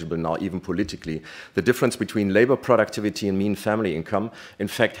very tangible now, even politically. The difference between labor productivity and mean family income, in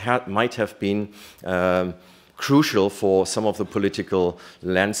fact, might have been crucial for some of the political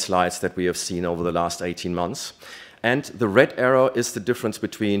landslides that we have seen over the last 18 months. And the red arrow is the difference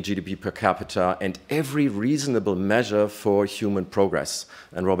between GDP per capita and every reasonable measure for human progress.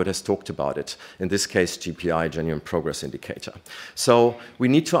 And Robert has talked about it. In this case, GPI, Genuine Progress Indicator. So we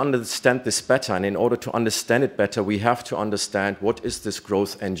need to understand this better. And in order to understand it better, we have to understand what is this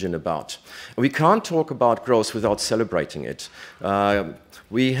growth engine about. And we can't talk about growth without celebrating it.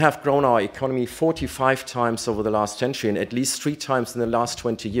 We have grown our economy 45 times over the last century, and at least 3 times in the last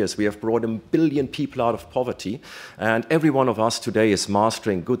 20 years. We have brought 1 billion people out of poverty, and every one of us today is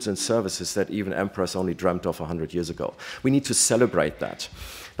mastering goods and services that even emperors only dreamt of 100 years ago. We need to celebrate that.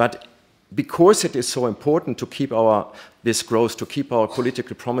 But because it is so important to keep this growth, to keep our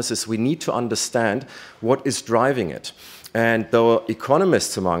political promises, we need to understand what is driving it. And the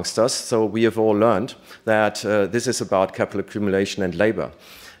economists amongst us, so we have all learned that this is about capital accumulation and labor.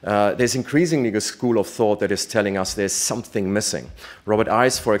 There's increasingly a school of thought that is telling us there's something missing. Robert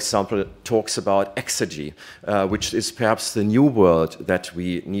Ives, for example, talks about exergy, which is perhaps the new word that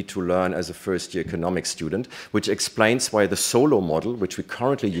we need to learn as a first-year economics student, which explains why the solo model, which we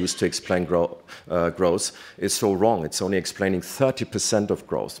currently use to explain growth, is so wrong. It's only explaining 30% of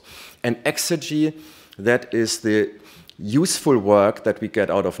growth. And exergy, that is the useful work that we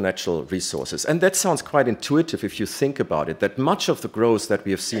get out of natural resources. And that sounds quite intuitive if you think about it, that much of the growth that we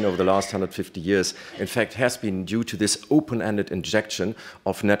have seen over the last 150 years, in fact, has been due to this open-ended injection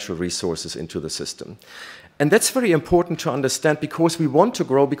of natural resources into the system. And that's very important to understand because we want to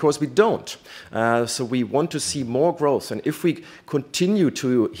grow, because we don't. So we want to see more growth. And if we continue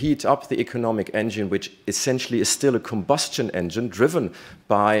to heat up the economic engine, which essentially is still a combustion engine driven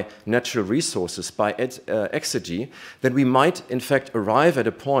by natural resources, by exergy, then we might, in fact, arrive at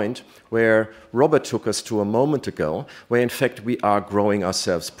a point where Robert took us to a moment ago, where, in fact, we are growing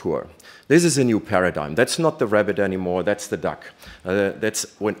ourselves poor. This is a new paradigm. That's not the rabbit anymore, that's the duck. That's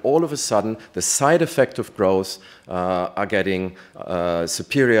when all of a sudden the side effect of growth are getting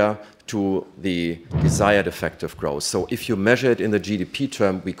superior to the desired effect of growth. So if you measure it in the GDP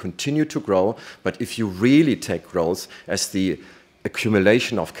term, we continue to grow, but if you really take growth as the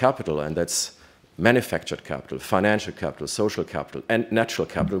accumulation of capital, and that's manufactured capital, financial capital, social capital, and natural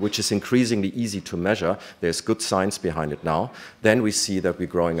capital, which is increasingly easy to measure, there's good science behind it now, then we see that we're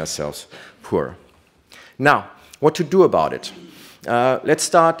growing ourselves poor. Now, what to do about it? Let's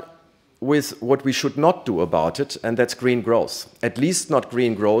start with what we should not do about it, and that's green growth. At least not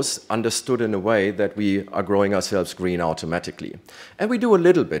green growth understood in a way that we are growing ourselves green automatically. And we do a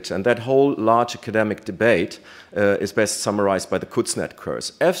little bit, and that whole large academic debate is best summarized by the Kuznets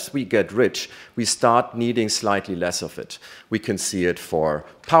curve. As we get rich, we start needing slightly less of it. We can see it for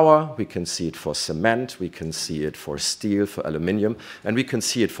power, we can see it for cement, we can see it for steel, for aluminium, and we can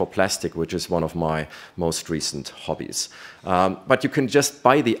see it for plastic, which is one of my most recent hobbies. But you can just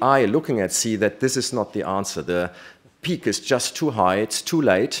by the eye looking at see that this is not the answer. The peak is just too high, it's too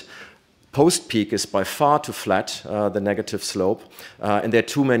late. Post-peak is by far too flat, the negative slope, and there are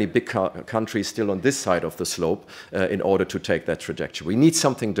too many big countries still on this side of the slope in order to take that trajectory. We need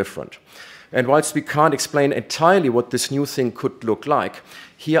something different. And whilst we can't explain entirely what this new thing could look like,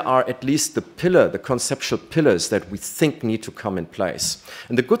 here are at least the conceptual pillars that we think need to come in place.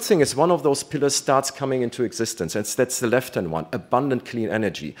 And the good thing is one of those pillars starts coming into existence, and that's the left-hand one, abundant clean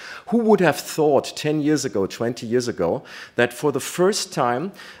energy. Who would have thought 10 years ago, 20 years ago, that for the first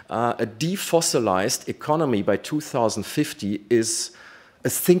time a defossilized economy by 2050 is a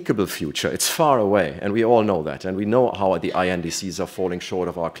thinkable future. It's far away, and we all know that, and we know how the INDCs are falling short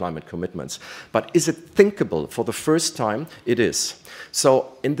of our climate commitments. But is it thinkable? For the first time, it is.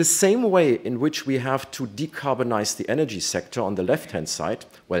 So in the same way in which we have to decarbonize the energy sector on the left-hand side,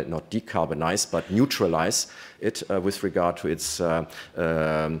 well, not decarbonize, but neutralize it with regard to its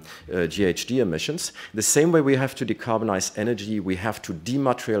GHG emissions. The same way we have to decarbonize energy, we have to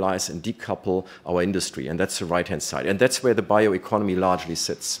dematerialize and decouple our industry, and that's the right-hand side. And that's where the bioeconomy largely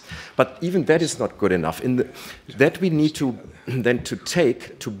sits. But even that is not good enough. That we need to then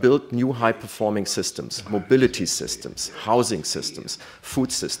to build new high-performing systems, mobility systems, housing systems,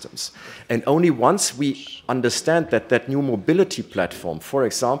 food systems. And only once we understand that that new mobility platform, for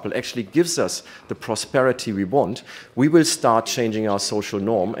example, actually gives us the prosperity we want, we will start changing our social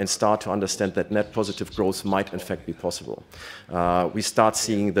norm and start to understand that net positive growth might in fact be possible. We start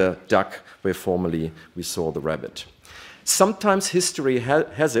seeing the duck where formerly we saw the rabbit. Sometimes history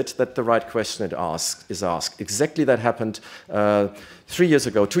has it that the right question is asked. Exactly that happened 2 years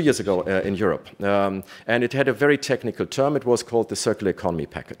ago in Europe. And it had a very technical term. It was called the Circular Economy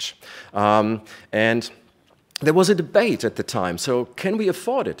Package. And there was a debate at the time, so can we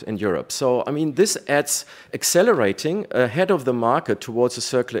afford it in Europe? So, I mean, this adds accelerating ahead of the market towards a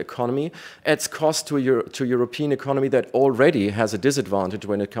circular economy, adds cost to European economy that already has a disadvantage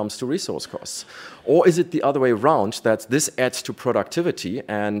when it comes to resource costs. Or is it the other way around, that this adds to productivity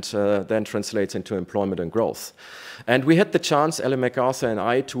and then translates into employment and growth? And we had the chance, Ellen MacArthur and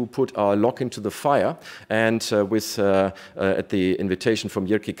I, to put our lock into the fire. And at the invitation from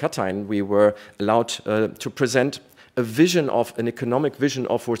Jyrki Katainen, we were allowed to present an economic vision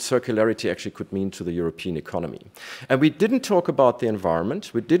of what circularity actually could mean to the European economy. And we didn't talk about the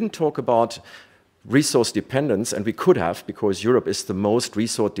environment. We didn't talk about resource dependence, and we could have, because Europe is the most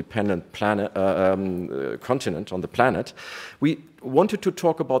resource-dependent continent on the planet. We wanted to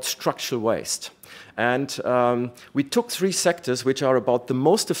talk about structural waste. And we took 3 sectors which are about the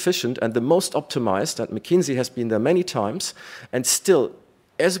most efficient and the most optimized, and McKinsey has been there many times, and still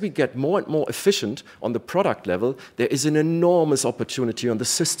as we get more and more efficient on the product level, there is an enormous opportunity on the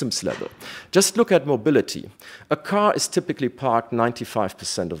systems level. Just look at mobility. A car is typically parked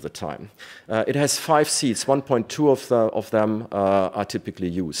 95% of the time. It has 5 seats, 1.2 of them are typically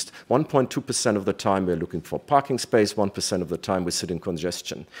used. 1.2% of the time we're looking for parking space, 1% of the time we sit in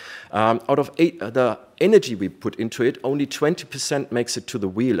congestion. Out of the energy we put into it, only 20% makes it to the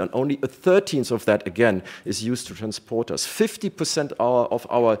wheel, and only a 13th of that, again, is used to transport us. 50% of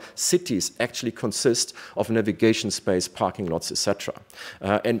our cities actually consist of navigation space, parking lots, etc.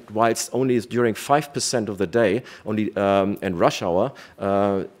 And whilst only during 5% of the day, only in rush hour,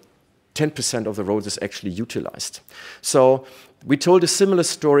 10% of the roads is actually utilized. So we told a similar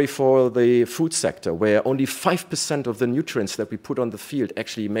story for the food sector, where only 5% of the nutrients that we put on the field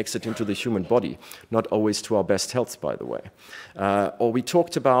actually makes it into the human body, not always to our best health, by the way. Or we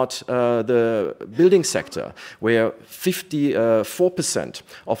talked about the building sector, where 54%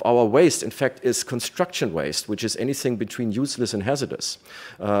 of our waste, in fact, is construction waste, which is anything between useless and hazardous,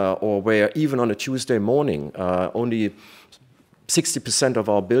 or where even on a Tuesday morning, only 60% of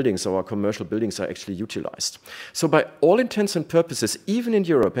our buildings, or our commercial buildings, are actually utilized. So by all intents and purposes, even in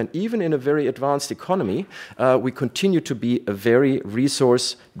Europe and even in a very advanced economy, we continue to be a very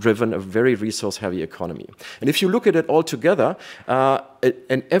resource-driven, a very resource-heavy economy. And if you look at it all together,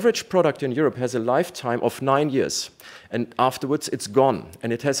 an average product in Europe has a lifetime of 9 years. And afterwards, it's gone.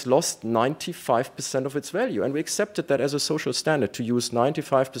 And it has lost 95% of its value. And we accepted that as a social standard, to use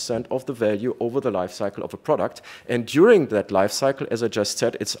 95% of the value over the life cycle of a product. And during that life cycle, as I just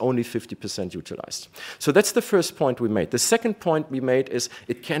said, it's only 50% utilized. So that's the first point we made. The second point we made is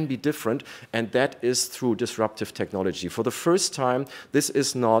it can be different, and that is through disruptive technology. For the first time, this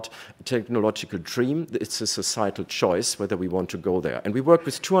is not a technological dream. It's a societal choice whether we want to go there. And we worked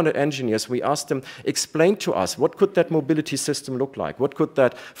with 200 engineers. We asked them, explain to us, what could that mobility system look like? What could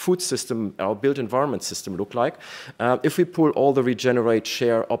that food system, our built environment system, look like if we pull all the regenerate,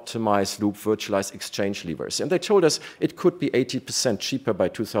 share, optimize, loop, virtualize, exchange levers? And they told us it could be 80% cheaper by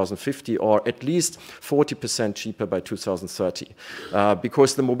 2050, or at least 40% cheaper by 2030,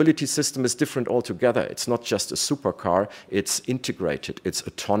 because the mobility system is different altogether. It's not just a supercar, it's integrated, it's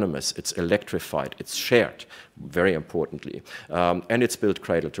autonomous, it's electrified, it's shared, very importantly, and it's built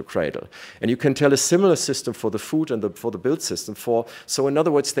cradle to cradle. And you can tell a similar system for the food and for the build system. So in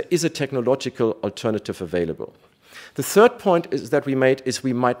other words, there is a technological alternative available. The third point is that we made is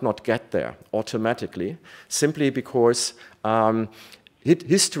we might not get there automatically, simply because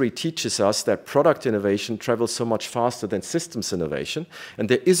history teaches us that product innovation travels so much faster than systems innovation, and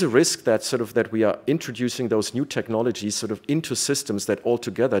there is a risk that that we are introducing those new technologies into systems that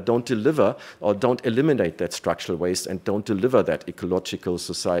altogether don't deliver or don't eliminate that structural waste and don't deliver that ecological,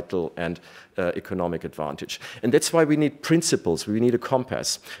 societal, and economic advantage. And that's why we need principles, we need a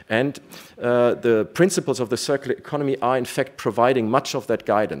compass. And the principles of the circular economy are in fact providing much of that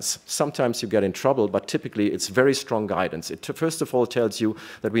guidance. Sometimes you get in trouble, but typically it's very strong guidance. It first of all tells you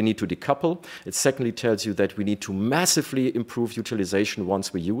that we need to decouple. It secondly tells you that we need to massively improve utilization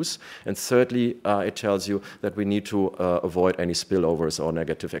once we use. And thirdly, it tells you that we need to avoid any spillovers or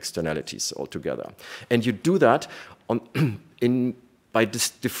negative externalities altogether. And you do that by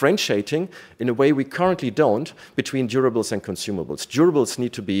differentiating in a way we currently don't between durables and consumables. Durables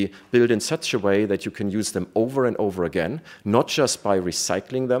need to be built in such a way that you can use them over and over again, not just by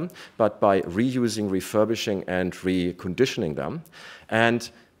recycling them, but by reusing, refurbishing, and reconditioning them. And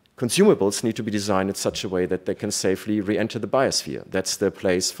consumables need to be designed in such a way that they can safely re-enter the biosphere. That's the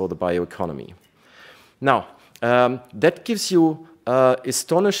place for the bioeconomy. Now, that gives you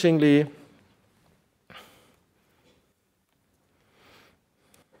astonishingly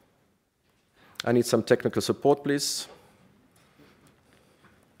I need some technical support, please.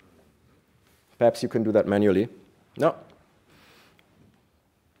 Perhaps you can do that manually. No.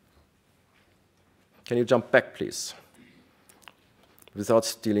 Can you jump back, please? Without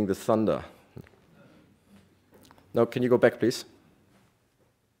stealing the thunder. No, can you go back, please?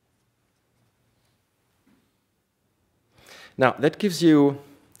 Now, that gives you,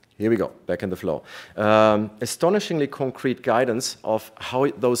 here we go, back in the flow, astonishingly concrete guidance of how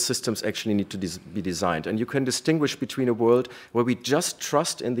those systems actually need to be designed. And you can distinguish between a world where we just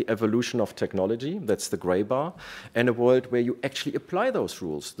trust in the evolution of technology, that's the gray bar, and a world where you actually apply those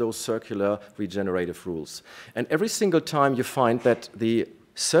rules, those circular regenerative rules. And every single time you find that the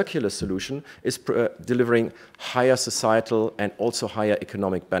circular solution is delivering higher societal and also higher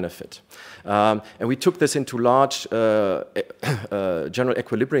economic benefit. And we took this into large general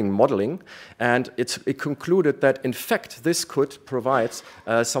equilibrium modeling, and it concluded that in fact this could provide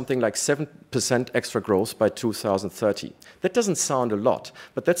something like 7% extra growth by 2030. That doesn't sound a lot,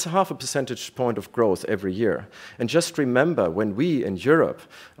 but that's half a percentage point of growth every year. And just remember, when we in Europe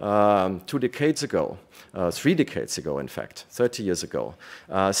 2 decades ago, 3 decades ago, in fact, 30 years ago,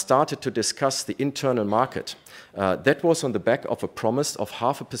 started to discuss the internal market. That was on the back of a promise of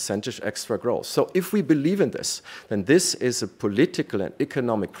half a percentage extra growth. So if we believe in this, then this is a political and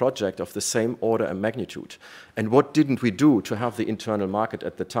economic project of the same order and magnitude. And what didn't we do to have the internal market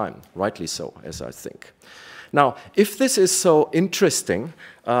at the time? Rightly so, as I think. Now, if this is so interesting,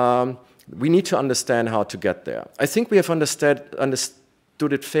 we need to understand how to get there. I think we have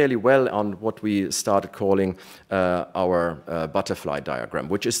understood it fairly well on what we started calling our butterfly diagram,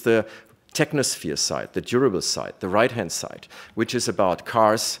 which is the technosphere side, the durable side, the right-hand side, which is about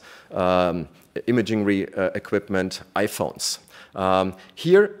cars, imaging equipment, iPhones.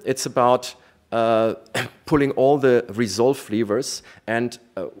 Here, it's about pulling all the resolve levers and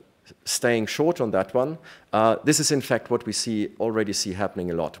staying short on that one. This is in fact what we already see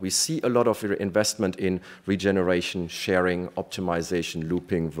happening a lot. We see a lot of investment in regeneration, sharing, optimization,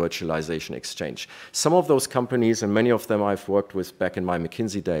 looping, virtualization, exchange. Some of those companies, and many of them I've worked with back in my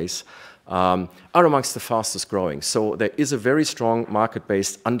McKinsey days, are amongst the fastest growing. So there is a very strong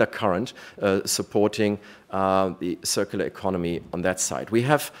market-based undercurrent supporting the circular economy on that side. We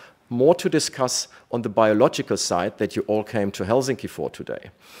have more to discuss on the biological side that you all came to Helsinki for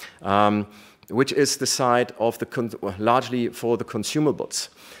today, which is the side of largely for the consumables.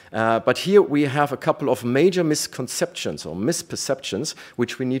 But here we have a couple of major misconceptions or misperceptions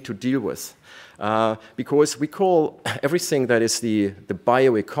which we need to deal with. Because we call everything that is the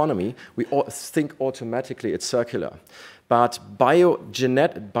bioeconomy, we think automatically it's circular. But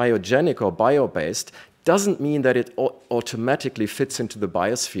biogenic or bio-based doesn't mean that it automatically fits into the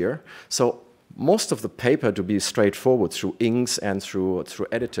biosphere. So most of the paper, to be straightforward, through inks and through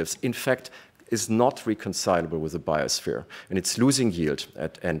additives, in fact, is not reconcilable with the biosphere, and it's losing yield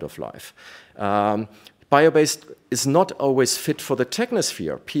at end of life. Bio-based is not always fit for the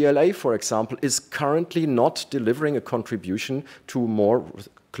technosphere. PLA, for example, is currently not delivering a contribution to more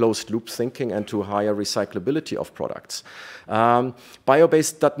closed-loop thinking and to higher recyclability of products.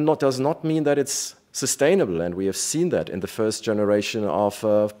 Bio-based does not mean that it's sustainable, and we have seen that in the first generation of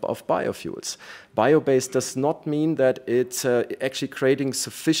biofuels. Bio-based does not mean that it's actually creating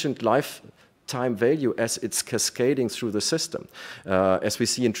sufficient lifetime value as it's cascading through the system. As we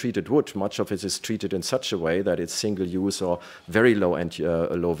see in treated wood, much of it is treated in such a way that it's single use or very low and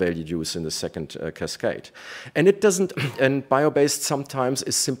low value use in the second cascade. And it doesn't, and bio-based sometimes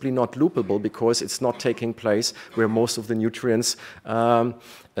is simply not loopable because it's not taking place where most of the nutrients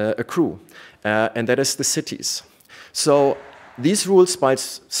accrue. And that is the cities. So these rules, by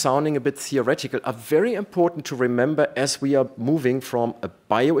sounding a bit theoretical, are very important to remember as we are moving from a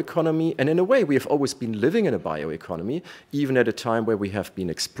bioeconomy, and in a way we have always been living in a bioeconomy, even at a time where we have been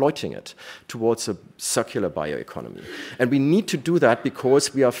exploiting it, towards a circular bioeconomy. And we need to do that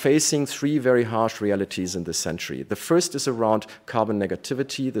because we are facing three very harsh realities in this century. The first is around carbon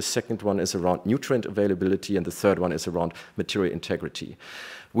negativity, the second one is around nutrient availability, and the third one is around material integrity.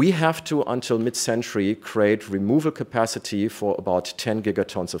 We have to, until mid-century, create removal capacity for about 10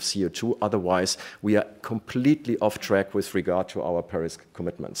 gigatons of CO2. Otherwise, we are completely off track with regard to our Paris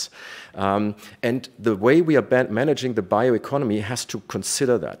commitments. And the way we are managing the bioeconomy has to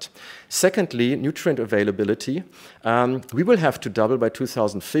consider that. Secondly, nutrient availability. We will have to double by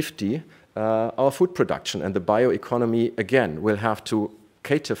 2050 our food production, and the bioeconomy, again, will have to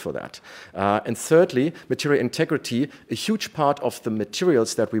cater for that. And thirdly, material integrity. A huge part of the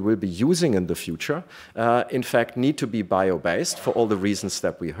materials that we will be using in the future, in fact, need to be bio-based for all the reasons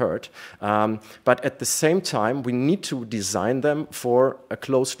that we heard. But at the same time, we need to design them for a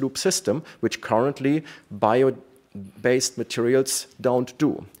closed-loop system, which currently bio-based materials don't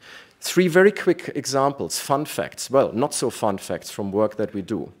do. Three very quick examples, fun facts, well, not so fun facts from work that we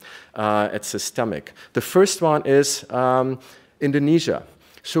do at SYSTEMIQ. The first one is Indonesia,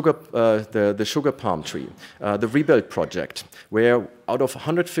 the sugar palm tree, the Rebuild project, where out of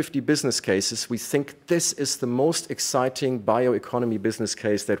 150 business cases, we think this is the most exciting bioeconomy business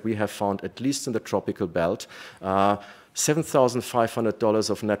case that we have found, at least in the tropical belt. $7,500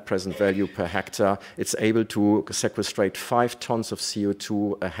 of net present value per hectare. It's able to sequestrate 5 tons of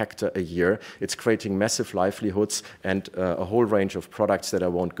CO2 a hectare a year. It's creating massive livelihoods and a whole range of products that I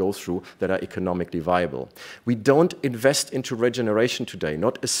won't go through that are economically viable. We don't invest into regeneration today.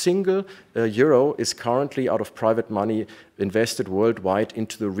 Not a single euro is currently out of private money invested worldwide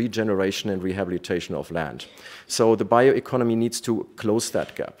into the regeneration and rehabilitation of land. So the bioeconomy needs to close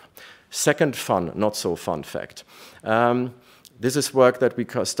that gap. Second fun, not so fun fact. This is work that we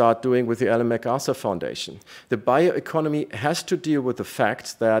start doing with the Ellen MacArthur Foundation. The bioeconomy has to deal with the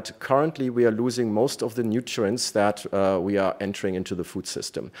fact that currently we are losing most of the nutrients that we are entering into the food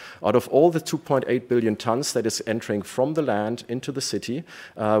system. Out of all the 2.8 billion tons that is entering from the land into the city,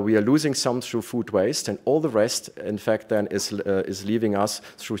 we are losing some through food waste, and all the rest, in fact, then is leaving us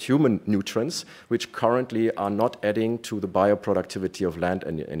through human nutrients, which currently are not adding to the bioproductivity of land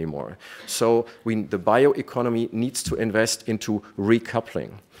anymore. So the bioeconomy needs to invest into recoupling.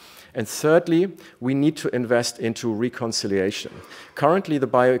 And thirdly, we need to invest into reconciliation. Currently, the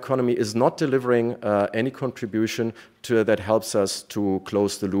bioeconomy is not delivering any contribution that helps us to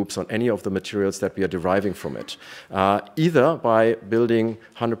close the loops on any of the materials that we are deriving from it, either by building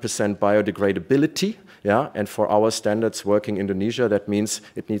 100% biodegradability. Yeah, and for our standards working in Indonesia, that means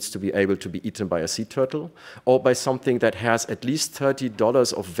it needs to be able to be eaten by a sea turtle, or by something that has at least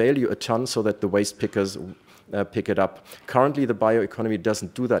 $30 of value a ton so that the waste pickers pick it up. Currently, the bioeconomy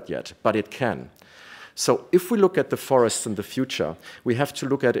doesn't do that yet, but it can. So if we look at the forests in the future, we have to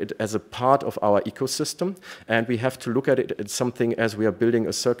look at it as a part of our ecosystem, and we have to look at it as something as we are building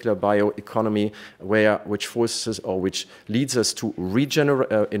a circular bioeconomy which forces or which leads us to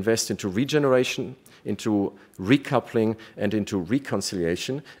invest into regeneration, into recoupling, and into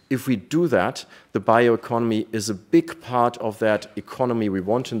reconciliation. If we do that, the bioeconomy is a big part of that economy we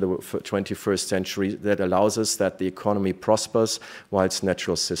want in the 21st century that allows us that the economy prospers whilst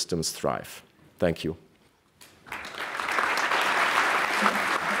natural systems thrive. Thank you.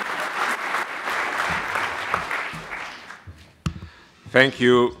 Thank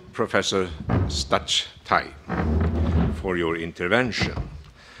you, Professor Stuchtey, for your intervention.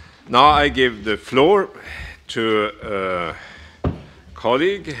 Now I give the floor to a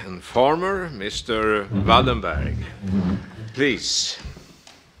colleague and farmer, Mr. Wallenberg. Please.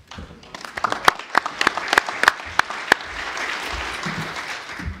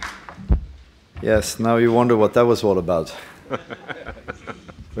 Yes, now you wonder what that was all about.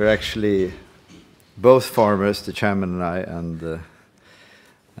 We're actually both farmers, the chairman and I,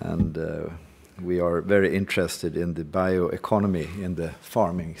 and we are very interested in the bioeconomy in the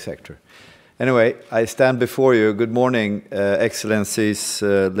farming sector. Anyway, I stand before you. Good morning, Excellencies,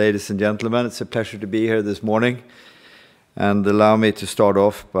 ladies and gentlemen. It's a pleasure to be here this morning. And allow me to start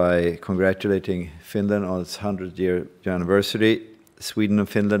off by congratulating Finland on its 100-year anniversary. Sweden and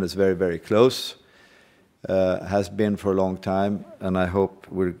Finland is very, very close, has been for a long time, and I hope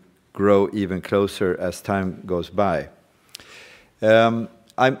will grow even closer as time goes by.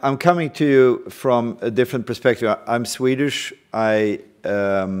 I'm coming to you from a different perspective. I'm Swedish. I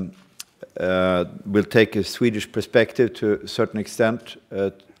will take a Swedish perspective to a certain extent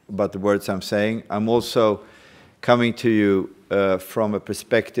about the words I'm saying. I'm also coming to you from a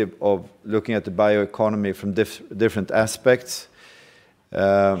perspective of looking at the bioeconomy from different aspects.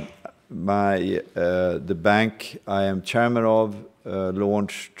 The bank I am chairman of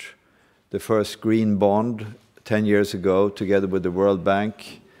launched the first green bond 10 years ago together with the World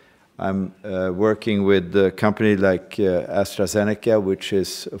Bank. I'm working with a company like AstraZeneca, which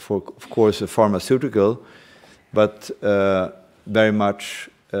is, of course, a pharmaceutical, but very much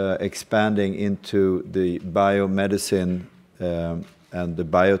expanding into the biomedicine and the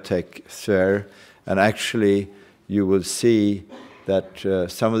biotech sphere. And actually, you will see that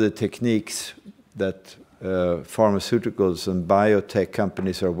some of the techniques that pharmaceuticals and biotech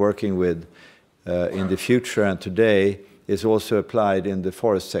companies are working with in the future and today is also applied in the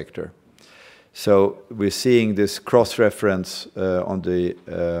forest sector. So we're seeing this cross-reference on the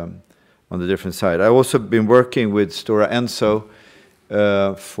different side. I've also been working with Stora Enso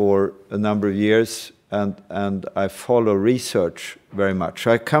for a number of years, and I follow research very much.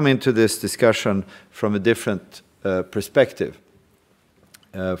 I come into this discussion from a different perspective,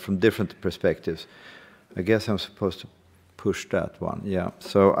 from different perspectives. I guess I'm supposed to push that one, yeah.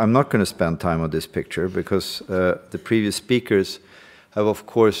 So I'm not going to spend time on this picture because the previous speakers have, of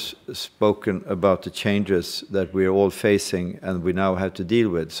course, spoken about the changes that we're all facing and we now have to deal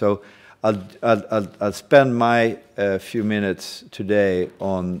with. So I'll spend my few minutes today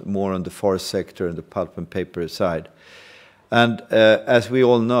more on the forest sector and the pulp and paper side. And as we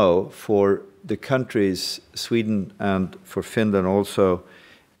all know, for the countries, Sweden and for Finland also,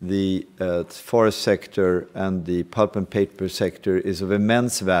 the forest sector and the pulp and paper sector is of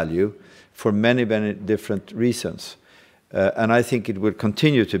immense value for many, many different reasons. And I think it will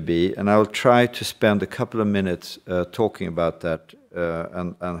continue to be, and I'll try to spend a couple of minutes talking about that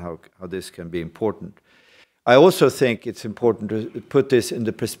and how this can be important. I also think it's important to put this in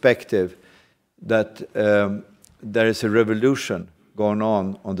the perspective that there is a revolution going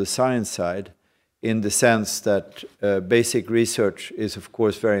on the science side, in the sense that basic research is of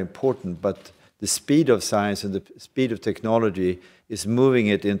course very important, but the speed of science and the speed of technology is moving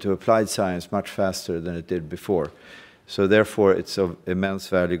it into applied science much faster than it did before. So therefore it's of immense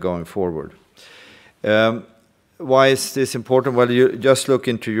value going forward. Why is this important? Well, you just look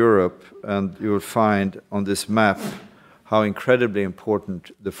into Europe and you will find on this map how incredibly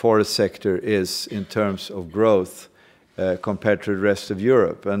important the forest sector is in terms of growth compared to the rest of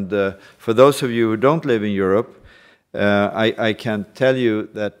Europe. And for those of you who don't live in Europe, I can tell you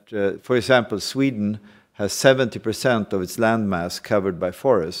that, for example, Sweden has 70% of its landmass covered by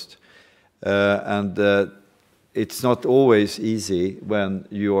forest. It's not always easy when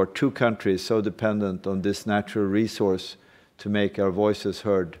you are two countries so dependent on this natural resource to make our voices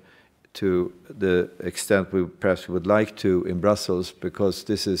heard to the extent we perhaps would like to in Brussels, because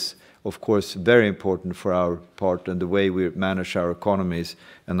this is, of course, very important for our part and the way we manage our economies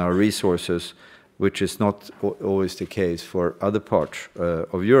and our resources, which is not always the case for other parts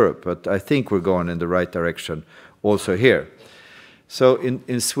of Europe. But I think we're going in the right direction also here. So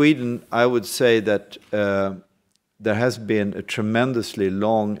in Sweden, I would say that there has been a tremendously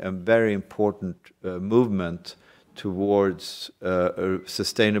long and very important movement towards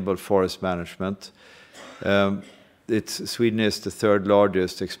sustainable forest management. Sweden is the third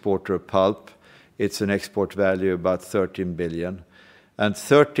largest exporter of pulp. It's an export value of about 13 billion. And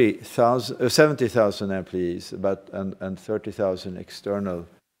 70,000 employees and 30,000 external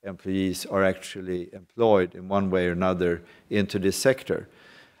employees are actually employed in one way or another into this sector.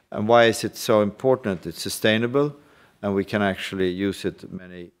 And why is it so important? It's sustainable, and we can actually use it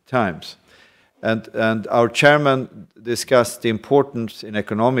many times. And our chairman discussed the importance in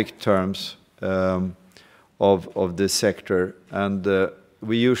economic terms of this sector. And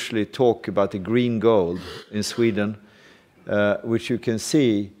we usually talk about the green gold in Sweden, which you can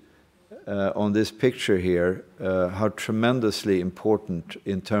see on this picture here, how tremendously important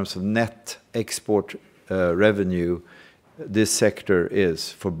in terms of net export revenue this sector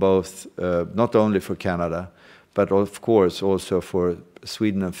is for both, not only for Canada, but of course also for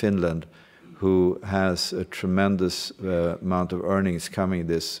Sweden and Finland, who has a tremendous amount of earnings coming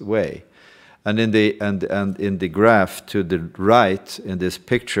this way. And in the graph to the right in this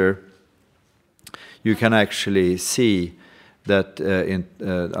picture, you can actually see that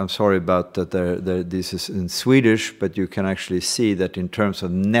I'm sorry about that. This is in Swedish, but you can actually see that in terms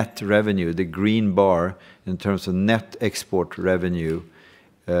of net revenue, the green bar, in terms of net export revenue,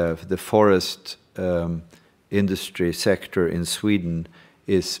 the forest industry sector in Sweden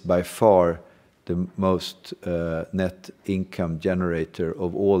is by far the most net income generator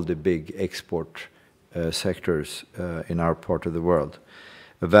of all the big export sectors in our part of the world.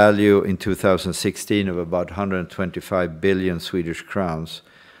 A value in 2016 of about 125 billion Swedish crowns,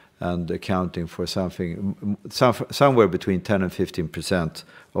 and accounting for somewhere between 10 and 15%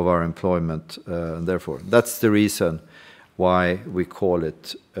 of our employment. And therefore, that's the reason why we call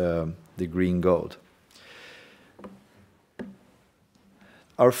it the green gold.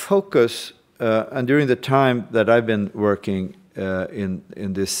 Our focus, and during the time that I've been working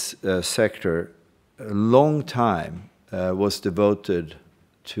in this sector, a long time was devoted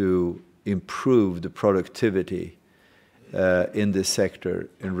to improve the productivity in this sector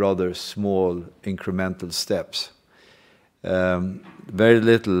in rather small incremental steps. Very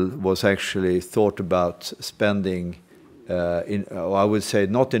little was actually thought about spending, I would say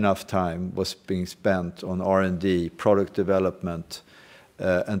not enough time was being spent on R&D, product development,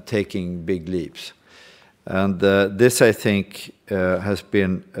 and taking big leaps. And this, I think, has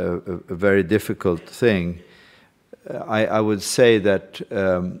been a very difficult thing. I would say that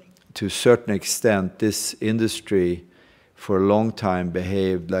to a certain extent, this industry for a long time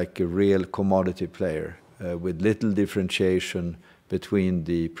behaved like a real commodity player with little differentiation between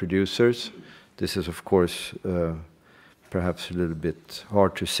the producers. This is, of course, perhaps a little bit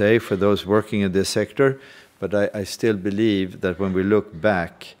hard to say for those working in this sector, but I still believe that when we look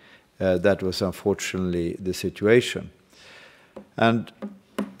back, that was unfortunately the situation. And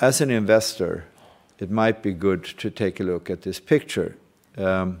as an investor, it might be good to take a look at this picture.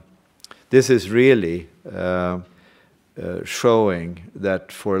 This is really showing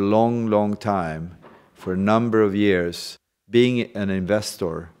that for a long, long time, for a number of years, being an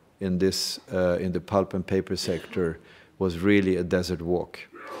investor in this in the pulp and paper sector was really a desert walk.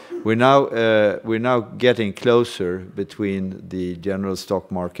 We're now getting closer between the general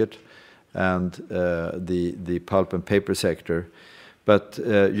stock market and the pulp and paper sector, but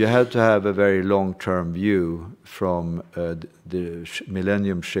you have to have a very long-term view from the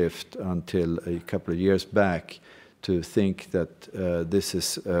millennium shift until a couple of years back to think that this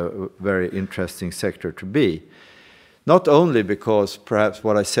is a very interesting sector to be. Not only because perhaps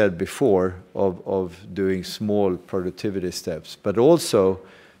what I said before of doing small productivity steps, but also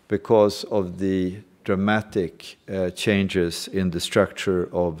because of the dramatic changes in the structure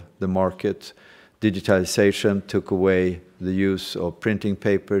of the market. Digitalization took away the use of printing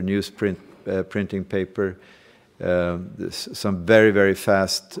paper, newsprint printing paper, some very, very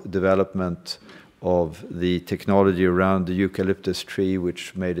fast development of the technology around the eucalyptus tree,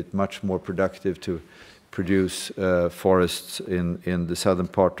 which made it much more productive to produce forests in the southern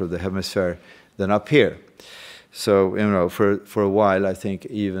part of the hemisphere than up here. So, you know, for a while, I think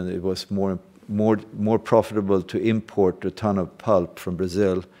even it was more profitable to import a ton of pulp from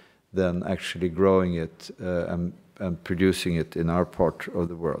Brazil than actually growing it and producing it in our part of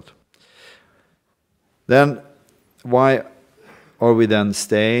the world. Then, why are we then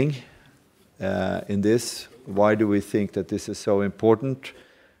staying in this? Why do we think that this is so important?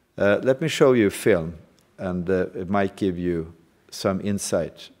 Let me show you a film, and it might give you some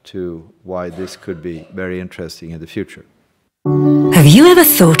insight to why this could be very interesting in the future. Have you ever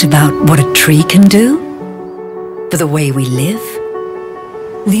thought about what a tree can do? For the way we live?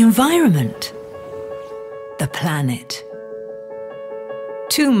 The environment? The planet?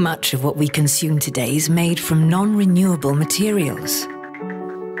 Too much of what we consume today is made from non-renewable materials.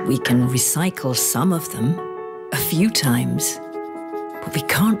 We can recycle some of them, a few times, but we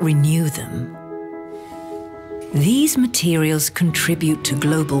can't renew them. These materials contribute to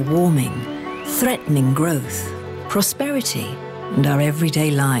global warming, threatening growth, prosperity, and our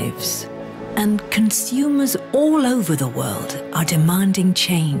everyday lives. And consumers all over the world are demanding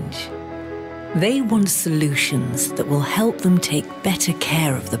change. They want solutions that will help them take better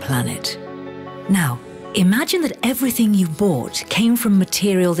care of the planet. Now, imagine that everything you bought came from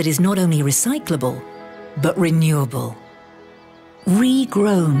material that is not only recyclable, but renewable.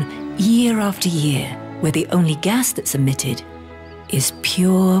 Regrown year after year, where the only gas that's emitted is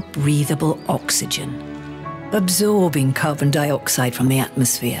pure, breathable oxygen, absorbing carbon dioxide from the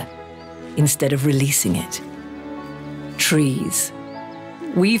atmosphere instead of releasing it. Trees.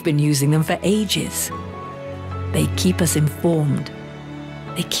 We've been using them for ages. They keep us informed.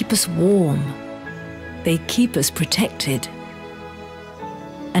 They keep us warm. They keep us protected.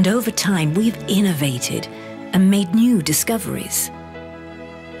 And over time, we've innovated and made new discoveries.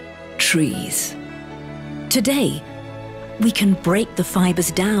 Trees. Today, we can break the fibers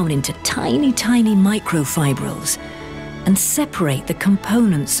down into tiny, tiny microfibrils and separate the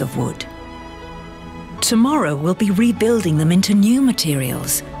components of wood. Tomorrow, we'll be rebuilding them into new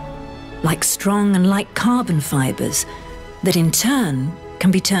materials, like strong and light carbon fibers, that in turn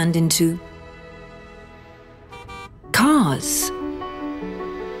can be turned into cars,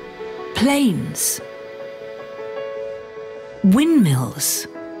 planes, windmills.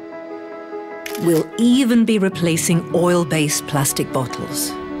 We'll even be replacing oil-based plastic bottles.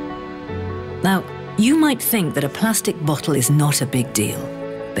 Now, you might think that a plastic bottle is not a big deal,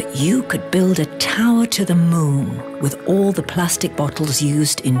 but you could build a tower to the moon with all the plastic bottles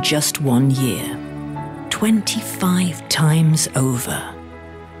used in just 1 year. 25 times over.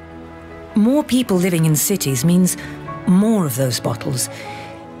 More people living in cities means more of those bottles.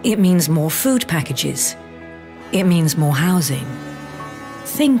 It means more food packages. It means more housing.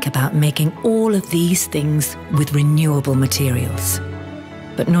 Think about making all of these things with renewable materials.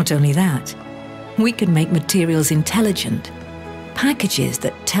 But not only that, we can make materials intelligent. Packages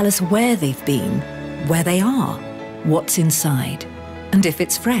that tell us where they've been, where they are, what's inside, and if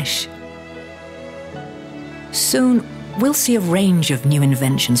it's fresh. Soon, we'll see a range of new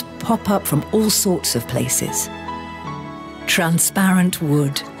inventions pop up from all sorts of places. Transparent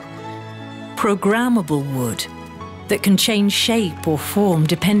wood, programmable wood that can change shape or form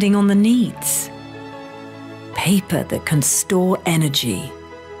depending on the needs, paper that can store energy,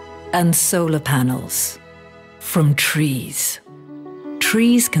 and solar panels from trees.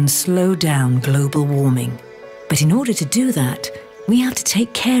 Trees can slow down global warming, but in order to do that, we have to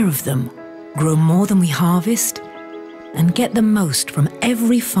take care of them, grow more than we harvest, and get the most from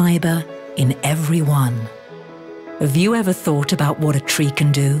every fiber in every one. Have you ever thought about what a tree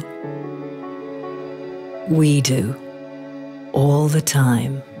can do? We do. all the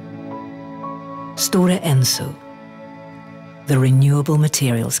time. Stora Enso, the renewable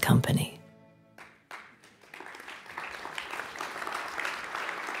materials company.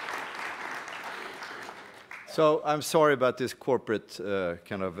 So I'm sorry about this corporate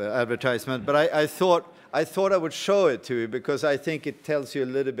kind of advertisement, but I thought I would show it to you because I think it tells you a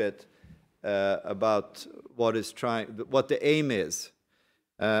little bit about what the aim is.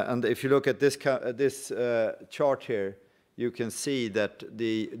 And if you look at this chart here, you can see that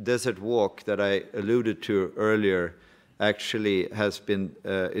the desert walk that I alluded to earlier actually has been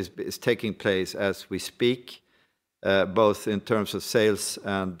is taking place as we speak, both in terms of sales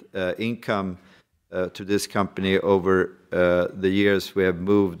and income. To this company over the years, we have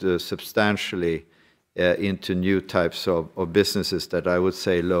moved substantially into new types of businesses that I would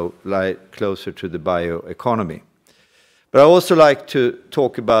say lie closer to the bioeconomy. But I also like to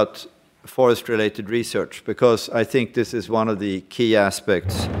talk about forest-related research because I think this is one of the key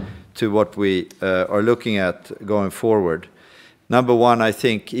aspects to what we are looking at going forward. Number one, I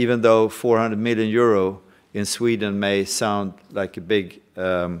think even though 400 million euro in Sweden may sound like a big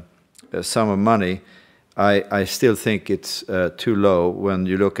sum of money, I still think it's too low when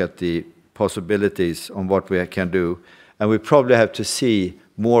you look at the possibilities on what we can do. And we probably have to see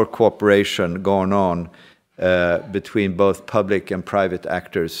more cooperation going on between both public and private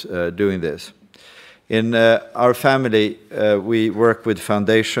actors doing this. In our family, we work with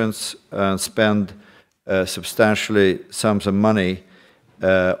foundations and spend substantially sums of money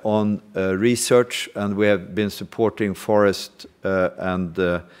on research, and we have been supporting forest and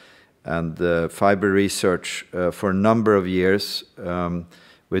fiber research for a number of years.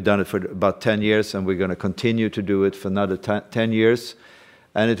 We've done it for about 10 years, and we're going to continue to do it for another 10 years.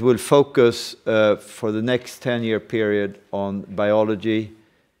 And it will focus for the next 10-year period on biology,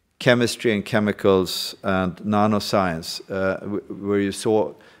 chemistry and chemicals, and nanoscience, where you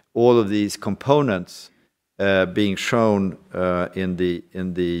saw all of these components being shown in the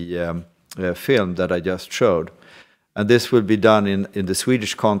film that I just showed. And this will be done in the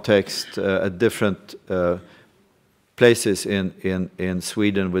Swedish context at different places in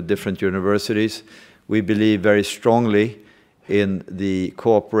Sweden with different universities. We believe very strongly in the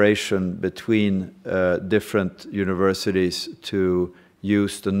cooperation between different universities to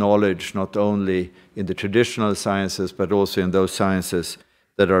use the knowledge not only in the traditional sciences but also in those sciences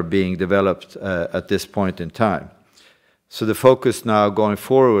that are being developed at this point in time. So the focus now going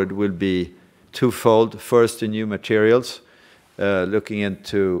forward will be twofold. First, in new materials, looking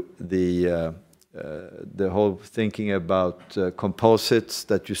into the whole thinking about composites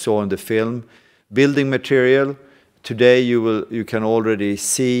that you saw in the film. Building material. Today you can already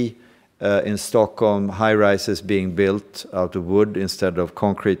see in Stockholm high-rises being built out of wood instead of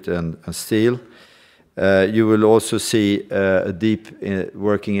concrete and steel. You will also see a deep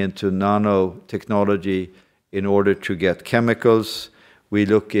working into nanotechnology in order to get chemicals. We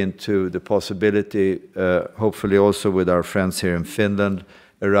look into the possibility, hopefully also with our friends here in Finland,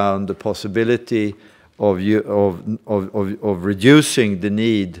 around the possibility of reducing the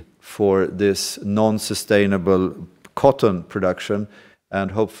need for this non-sustainable cotton production,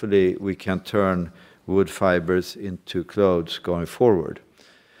 and hopefully we can turn wood fibers into clothes going forward.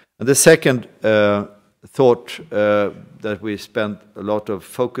 And the second thought that we spent a lot of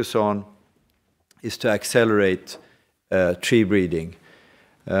focus on is to accelerate tree breeding.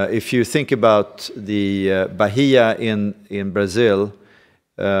 If you think about the Bahia in Brazil,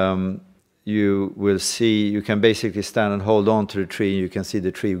 you will see, you can basically stand and hold on to the tree, and you can see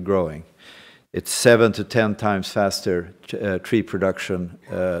the tree growing. It's 7 to 10 times faster tree production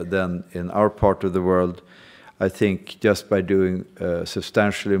than in our part of the world. I think just by doing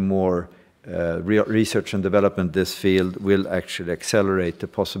substantially more research and development in this field will actually accelerate the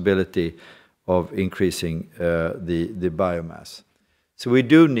possibility of increasing the biomass. So we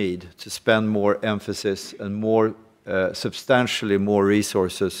do need to spend more emphasis and more substantially more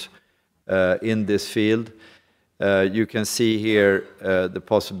resources in this field. You can see here the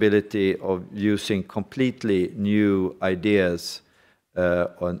possibility of using completely new ideas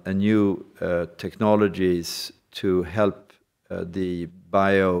and new technologies to help the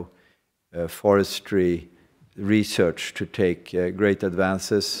bioforestry research to take great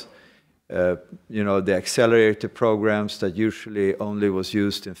advances. You know, the accelerator programs that usually only was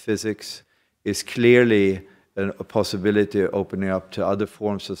used in physics is clearly a possibility of opening up to other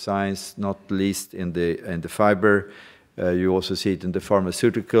forms of science, not least in the fiber. You also see it in the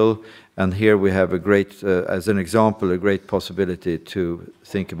pharmaceutical, and here we have a great, as an example, a great possibility to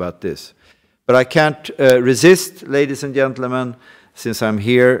think about this. But I can't resist, ladies and gentlemen, since I'm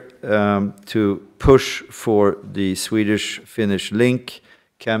here, to push for the Swedish-Finnish link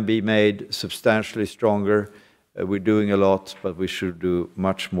can be made substantially stronger. We're doing a lot, but we should do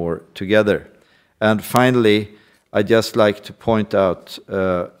much more together. And finally, I'd just like to point out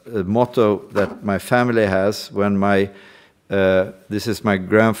a motto that my family has when this is my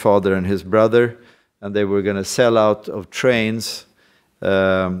grandfather and his brother, and they were going to sell out of trains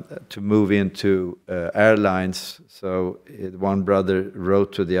to move into airlines. So one brother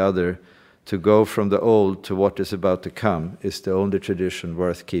wrote to the other, to go from the old to what is about to come is the only tradition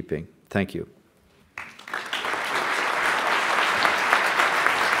worth keeping. Thank you.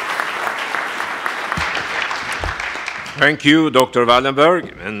 Thank you, Dr.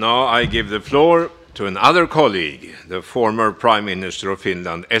 Wallenberg. And now I give the floor to another colleague, the former Prime Minister of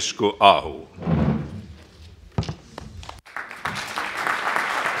Finland, Esko.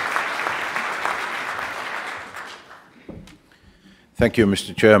 Thank you,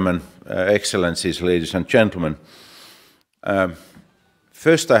 Mr. Chairman, Excellencies, ladies and gentlemen.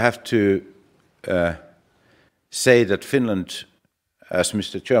 First, I have to say that Finland, as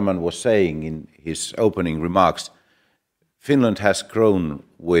Mr. Chairman was saying in his opening remarks, Finland has grown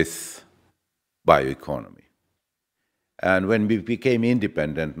with bioeconomy. And when we became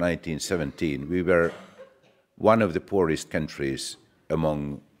independent in 1917, we were one of the poorest countries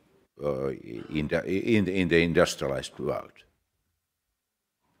among in the industrialized world.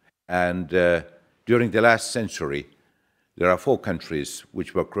 And during the last century, there are 4 countries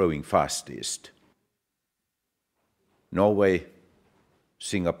which were growing fastest: Norway,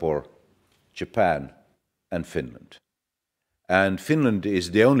 Singapore, Japan, and Finland. And Finland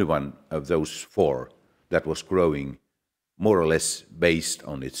is the only one of those 4 that was growing more or less based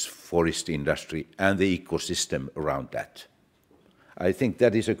on its forest industry and the ecosystem around that. I think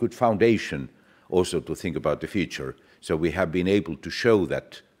that is a good foundation also to think about the future. So we have been able to show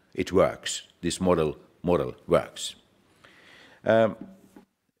that it works. This model works. I'm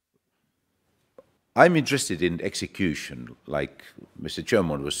interested in execution, like Mr.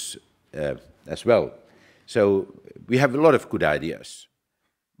 Chairman was as well. So we have a lot of good ideas,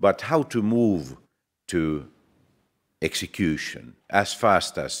 but how to move to execution as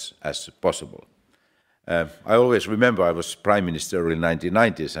fast as possible. I always remember I was Prime Minister in the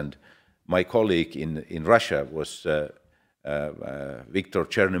 1990s, and my colleague in Russia was Viktor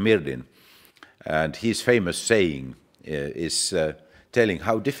Chernomyrdin, and his famous saying is telling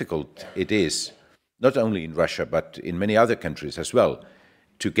how difficult it is, not only in Russia but in many other countries as well,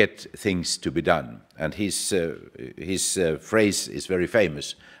 to get things to be done. And his phrase is very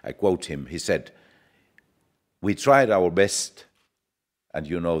famous. I quote him. He said, "We tried our best, and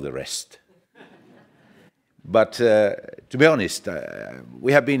you know the rest." But to be honest,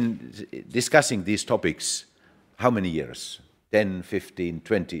 we have been discussing these topics how many years? 10, 15,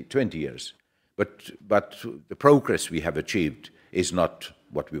 20 years. But the progress we have achieved is not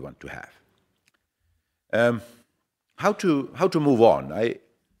what we want to have. How to move on?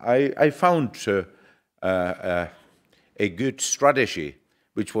 I found a good strategy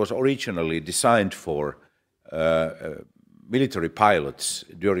which was originally designed for military pilots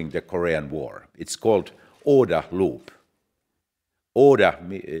during the Korean War. It's called OODA loop.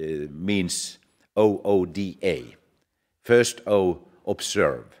 OODA means OODA. First O,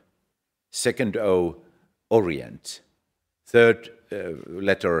 observe. Second O, orient. Third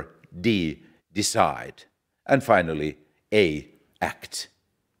letter D, decide. And finally, A, act.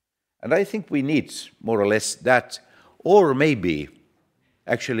 And I think we need more or less that, or maybe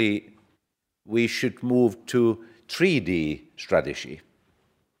actually we should move to 3D strategy.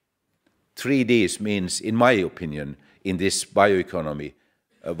 3Ds means, in my opinion, in this bioeconomy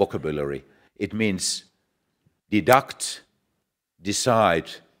vocabulary, it means deduct, decide,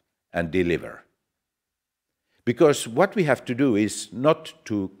 and deliver. Because what we have to do is not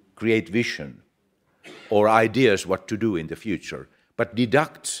to create vision or ideas what to do in the future, but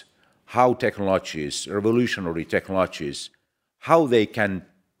deduct how technologies, revolutionary technologies, how they can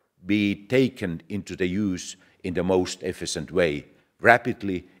be taken into the use in the most efficient way,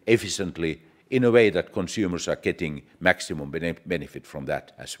 rapidly, efficiently, in a way that consumers are getting maximum benefit from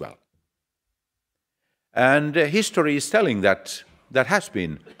that as well. And history is telling that that has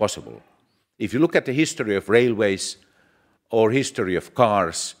been possible. If you look at the history of railways, or history of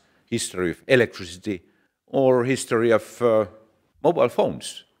cars, history of electricity, or history of mobile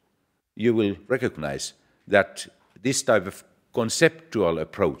phones, you will recognize that this type of conceptual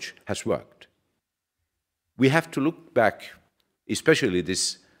approach has worked. We have to look back, especially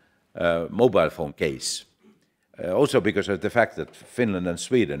this mobile phone case, also because of the fact that Finland and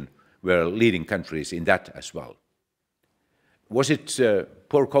Sweden were leading countries in that as well. was it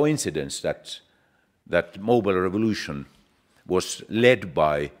poor coincidence that mobile revolution was led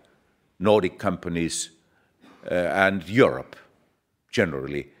by Nordic companies and Europe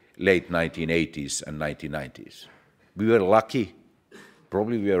generally, late 1980s and 1990s? We were lucky,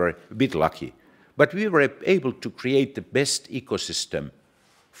 probably we were a bit lucky, but we were able to create the best ecosystem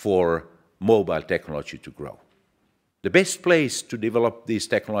for mobile technology to grow. The best place to develop these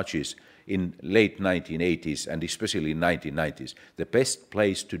technologies in late 1980s and especially in 1990s, the best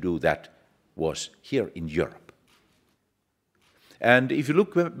place to do that was here in Europe. And if you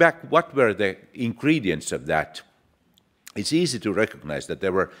look back, what were the ingredients of that? It's easy to recognize that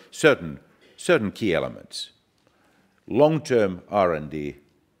there were certain key elements. Long-term R&D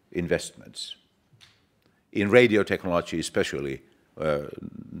investments. In radio technology especially,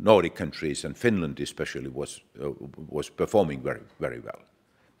 Nordic countries and Finland especially was performing very, very well,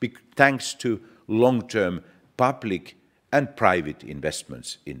 thanks to long-term public and private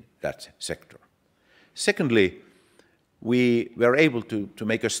investments in that sector. Secondly, we were able to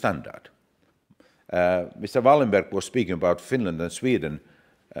make a standard. Mr. Wallenberg was speaking about Finland and Sweden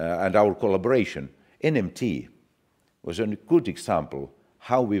and our collaboration. NMT was a good example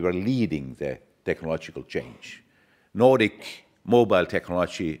how we were leading the technological change. Nordic mobile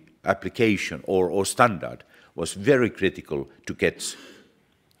technology application or standard was very critical to get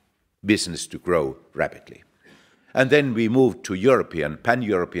business to grow rapidly. And then we moved to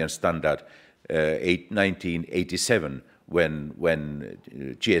pan-European standard 1987 when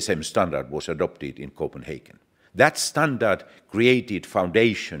GSM standard was adopted in Copenhagen. That standard created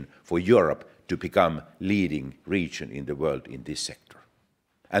foundation for Europe to become leading region in the world in this sector.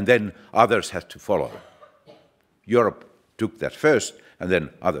 And then others had to follow. Europe took that first, and then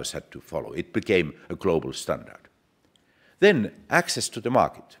others had to follow. It became a global standard. Then access to the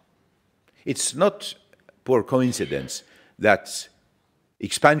market. It's not poor coincidence that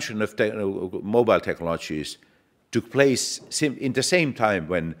expansion of mobile technologies took place in the same time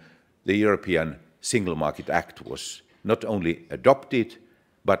when the European Single Market Act was not only adopted,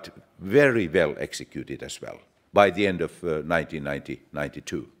 but very well executed as well by the end of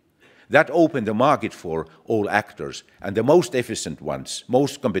 1992. That opened the market for all actors, and the most efficient ones,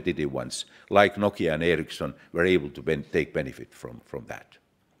 most competitive ones, like Nokia and Ericsson, were able to take benefit from that.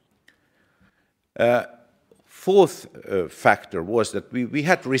 Fourth factor was that we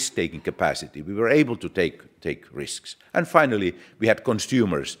had risk-taking capacity. We were able to take risks. And finally, we had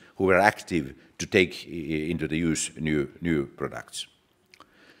consumers who were active to take into the use new products.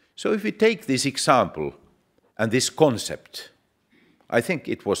 So if we take this example and this concept, I think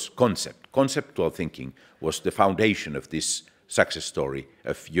it was conceptual thinking was the foundation of this success story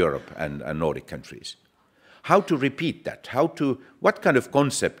of Europe and Nordic countries. How to repeat that? What kind of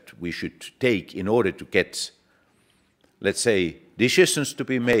concept we should take in order to get, let's say, decisions to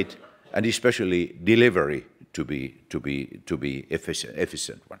be made and especially delivery to be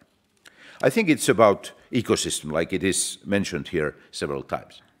efficient one. I think it's about ecosystem, like it is mentioned here several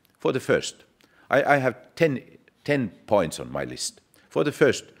times. For the first, I have 10 points on my list. For the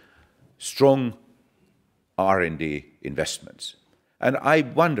first, strong R&D investments. And I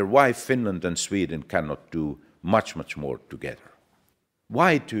wonder why Finland and Sweden cannot do much more together.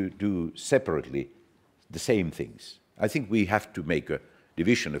 Why to do separately the same things? I think we have to make a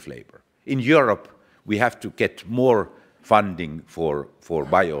division of labor. In Europe, we have to get more funding for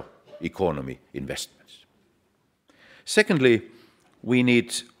bioeconomy investments. Secondly, we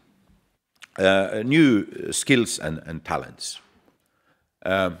need new skills and talents.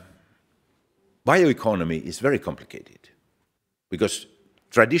 Bioeconomy is very complicated because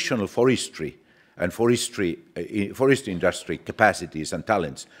traditional forestry and forestry industry capacities and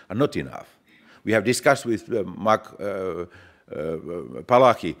talents are not enough. We have discussed with Mark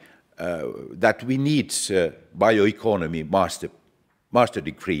Palaki that we need bioeconomy master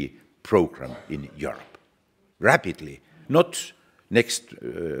degree program in Europe rapidly, not next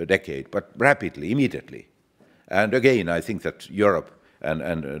decade, but rapidly, immediately. And again, I think that Europe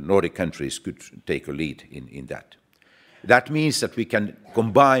and Nordic countries could take a lead in that. That means that we can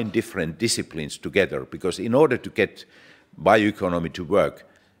combine different disciplines together, because in order to get bioeconomy to work,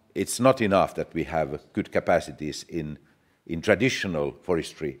 it's not enough that we have good capacities in traditional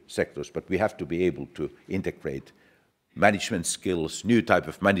forestry sectors, but we have to be able to integrate management skills, new type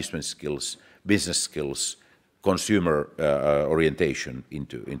of management skills, business skills, consumer orientation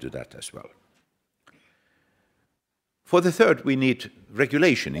into that as well. For the third, we need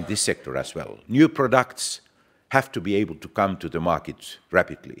regulation in this sector as well. New products have to be able to come to the market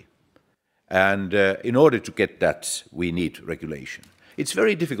rapidly. And in order to get that, we need regulation. It's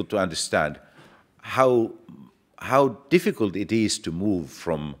very difficult to understand how how difficult it is to move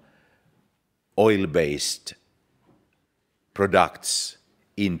from oil-based products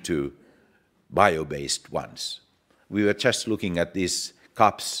into bio-based ones. We were just looking at these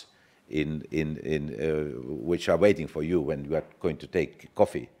cups which are waiting for you when you are going to take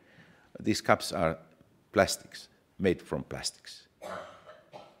coffee. These cups are plastics, made from plastics.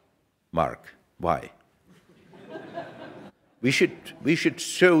 Mark, why? We should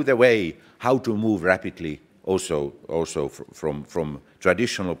show the way how to move rapidly also from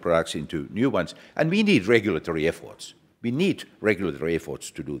traditional products into new ones. And we need regulatory efforts. We need regulatory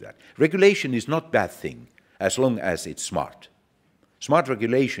efforts to do that. Regulation is not a bad thing as long as it's smart. Smart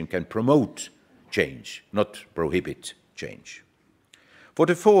regulation can promote change, not prohibit change. For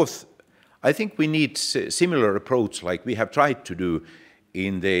the fourth, I think we need a similar approach like we have tried to do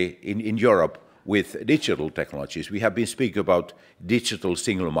in Europe with digital technologies. We have been speaking about digital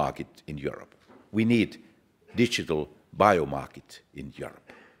single market in Europe. We need digital biomarket in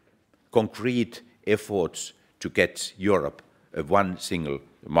Europe. Concrete efforts to get Europe one single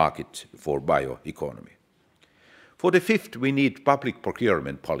market for bioeconomy. For the fifth, we need public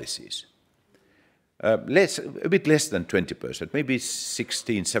procurement policies. A bit less than 20%, maybe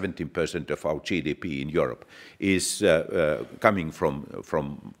 16, 17% of our GDP in Europe is coming from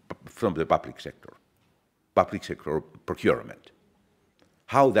the public sector procurement.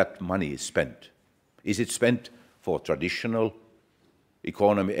 How that money is spent. Is it spent for traditional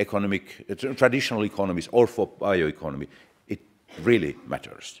traditional economies or for bioeconomy? It really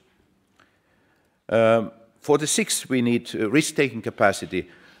matters. For the sixth, we need risk-taking capacity.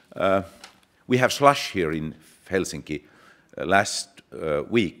 We have slush here in Helsinki. Last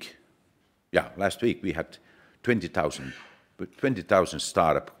week we had 20,000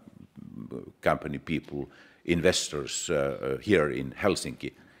 startup company people, investors here in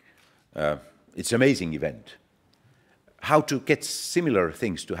Helsinki. It's an amazing event. How to get similar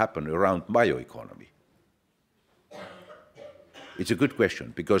things to happen around bioeconomy? It's a good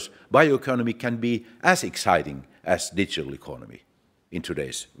question, because bioeconomy can be as exciting as digital economy in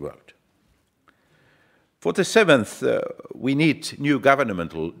today's world. For the seventh, we need new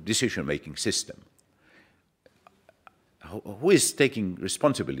governmental decision-making system. Who is taking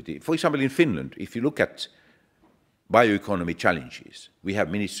responsibility? For example, in Finland, if you look at bioeconomy challenges, we have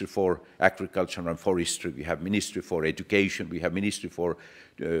Ministry for Agriculture and Forestry, we have Ministry for Education, we have Ministry for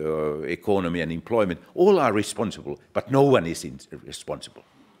Economy and Employment. All are responsible, but no one is responsible.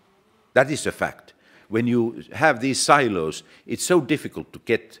 That is a fact. When you have these silos, it's so difficult to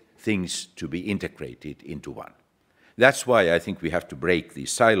get things to be integrated into one. That's why I think we have to break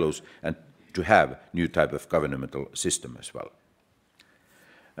these silos and to have new type of governmental system as well.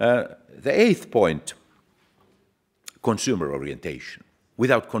 The eighth point, consumer orientation.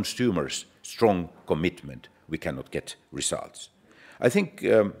 Without consumers' strong commitment, we cannot get results. I think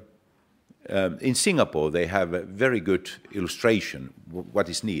in Singapore they have a very good illustration of what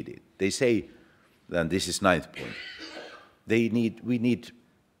is needed. They say, and this is ninth point, we need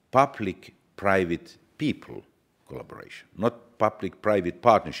public-private people collaboration, not public-private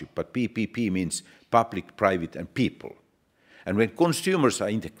partnership, but PPP means public, private and people. And when consumers are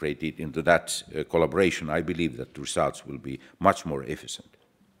integrated into that collaboration, I believe that the results will be much more efficient.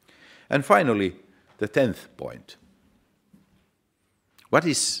 And finally, the 10th point. What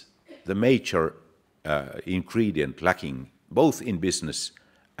is the major ingredient lacking both in business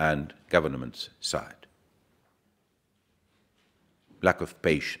and government side? Lack of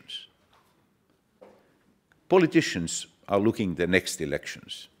patience. Politicians are looking at the next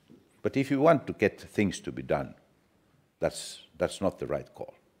elections. But if you want to get things to be done, that's not the right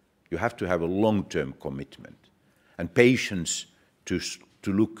call. You have to have a long-term commitment and patience to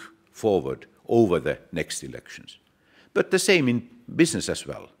look forward over the next elections. But the same in business as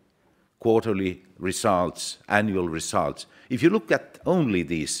well. Quarterly results, annual results. If you look at only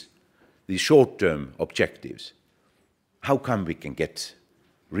these short-term objectives, how come we can get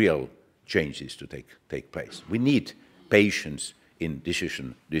real changes to take place? We need patience in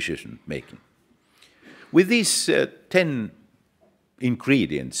decision making. With these 10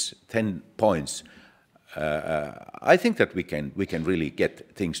 ingredients, 10 points, I think that we can really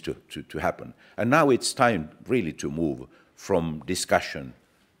get things to happen. And now it's time really to move from discussion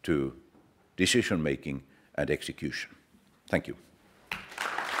to decision making and execution. Thank you.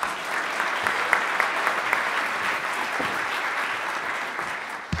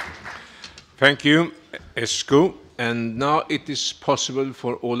 Thank you, Esko. And now it is possible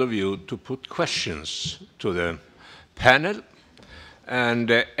for all of you to put questions to the panel. And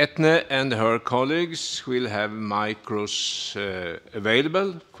Etne and her colleagues will have micros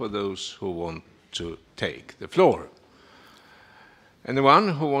available for those who want to take the floor. Anyone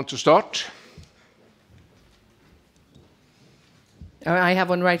who wants to start? I have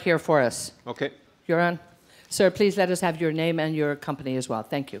one right here for us. Okay. Göran. Sir, please let us have your name and your company as well.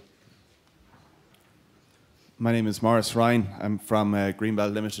 Thank you. My name is Maurice Ryan. I'm from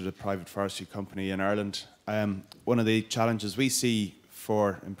Greenbelt Limited, a private forestry company in Ireland. One of the challenges we see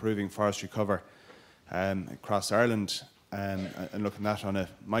for improving forestry cover across Ireland, and looking at that on a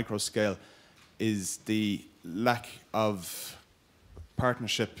micro scale, is the lack of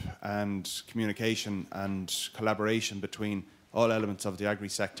partnership and communication and collaboration between all elements of the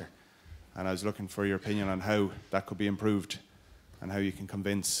agri-sector. And I was looking for your opinion on how that could be improved and how you can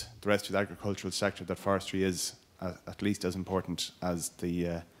convince the rest of the agricultural sector that forestry is at least as important as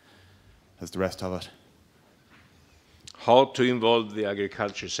the rest of it. How to involve the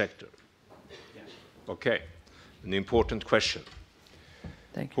agriculture sector? Okay, an important question.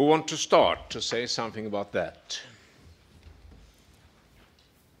 Thank you. Who wants to start to say something about that?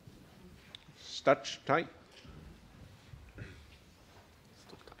 Stuchtey?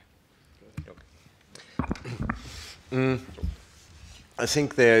 I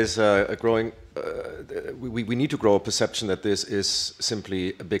think there is a growing, we need to grow a perception that this is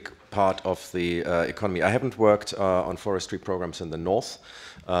simply a big part of the economy. I haven't worked on forestry programs in the north.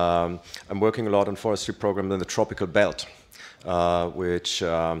 I'm working a lot on forestry programs in the tropical belt, which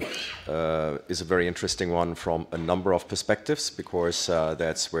is a very interesting one from a number of perspectives, because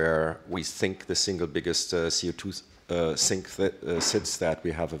that's where we think the single biggest CO2 sink sits that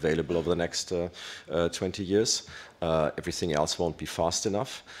we have available over the next 20 years. Everything else won't be fast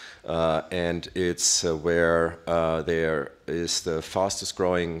enough. And it's where there is the fastest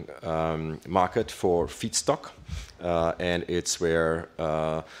growing market for feedstock. And it's where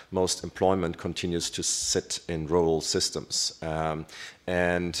most employment continues to sit in rural systems.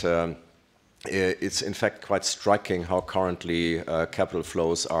 It's in fact quite striking how currently capital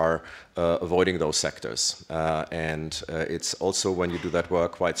flows are avoiding those sectors. It's also, when you do that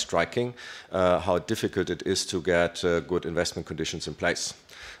work, quite striking how difficult it is to get good investment conditions in place.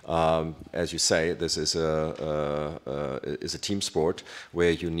 As you say, this is a team sport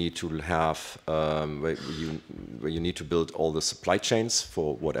where you need to have where you need to build all the supply chains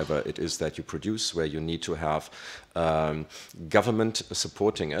for whatever it is that you produce, where you need to have government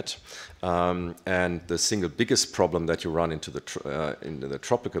supporting it, and the single biggest problem that you run into in the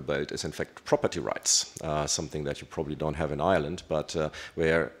tropical belt is in fact property rights, something that you probably don't have in Ireland, but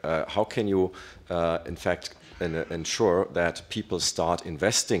where how can you in fact ensure that people start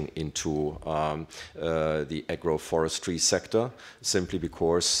investing into the agroforestry sector, simply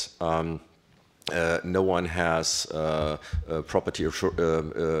because no one has property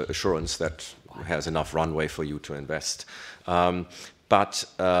assurance that has enough runway for you to invest. But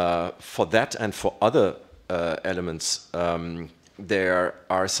for that and for other elements, there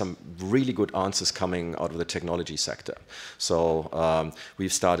are some really good answers coming out of the technology sector. So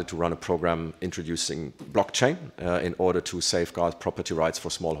we've started to run a program introducing blockchain in order to safeguard property rights for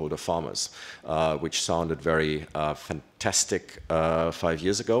smallholder farmers, which sounded very fantastic 5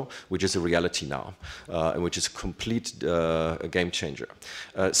 years ago, which is a reality now, and which is a complete game changer.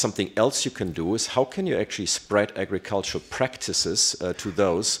 Something else you can do is how can you actually spread agricultural practices to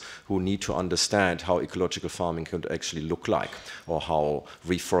those who need to understand how ecological farming could actually look like, or how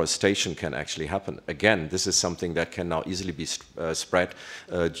reforestation can actually happen. Again, this is something that can now easily be spread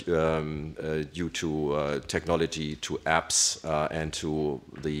due to technology, to apps, and to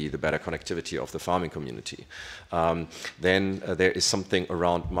the better connectivity of the farming community. Then there is something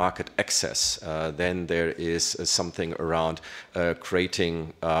around market access. Then there is something around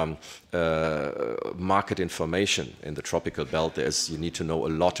creating market information in the tropical belt. You need to know a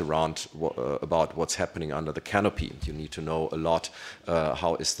lot around about what's happening under the canopy. You need to know a lot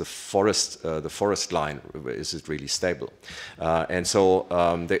how is the forest line, is it really stable? And so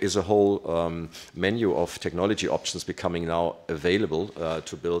there is a whole menu of technology options becoming now available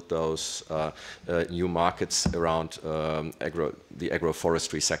to build those new markets around the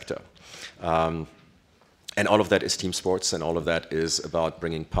agroforestry sector. And all of that is team sports, and all of that is about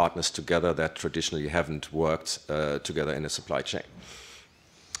bringing partners together that traditionally haven't worked together in a supply chain.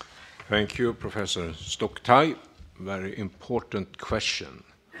 Thank you, Professor Stuchtey. Very important question.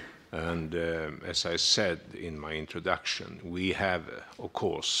 And as I said in my introduction, we have, of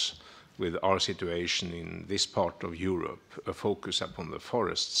course, with our situation in this part of Europe, a focus upon the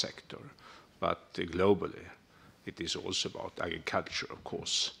forest sector. But globally, it is also about agriculture, of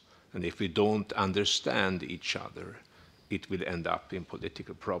course. And if we don't understand each other, it will end up in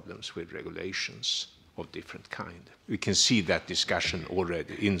political problems with regulations. of different kind. We can see that discussion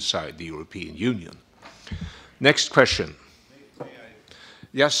already inside the European Union. Next question.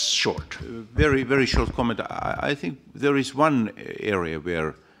 Yes, short. Very, very short comment. I think there is one area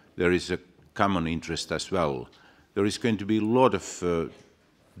where there is a common interest as well. There is going to be a lot of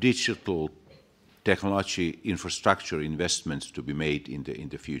digital technology infrastructure investments to be made in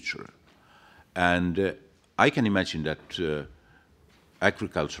the future. And I can imagine that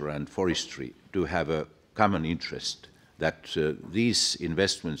agriculture and forestry do have a common interest that these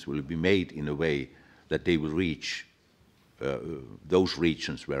investments will be made in a way that they will reach those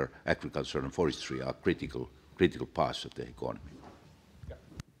regions where agriculture and forestry are critical parts of the economy.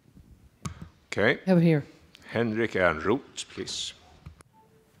 Okay. Over here. Henrik Ehrnroth, please.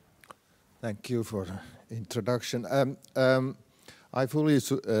 Thank you for the introduction. I fully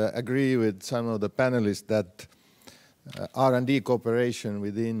agree with some of the panelists that R&D cooperation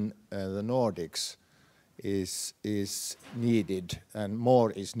within the Nordics is needed, and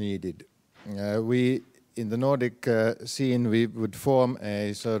more is needed. We, in the Nordic scene, we would form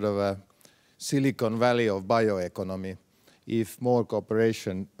a sort of a Silicon Valley of bioeconomy if more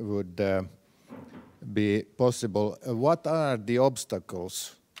cooperation would be possible. What are the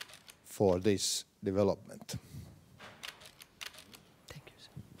obstacles for this development? Thank you, sir.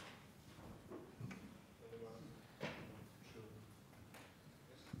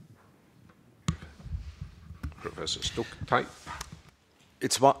 Professor Stuchtey.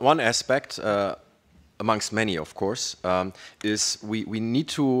 It's one aspect, amongst many, of course, is we need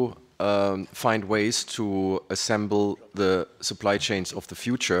to find ways to assemble the supply chains of the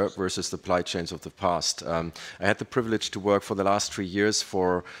future versus the supply chains of the past. I had the privilege to work for the last 3 years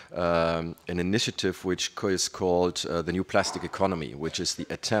for an initiative which is called the New Plastic Economy, which is the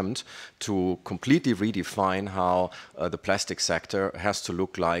attempt to completely redefine how the plastic sector has to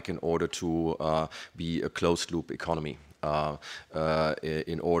look like in order to be a closed-loop economy.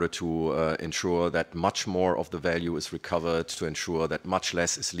 In order to ensure that much more of the value is recovered, to ensure that much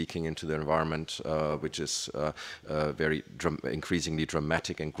less is leaking into the environment, which is very increasingly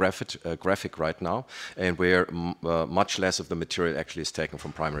dramatic and graphic right now, and where much less of the material actually is taken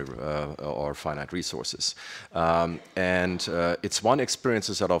from primary or finite resources. And it's one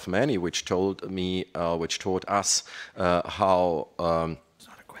experience out of many which told me, which taught us how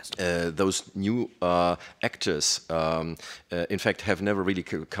those new actors, in fact, have never really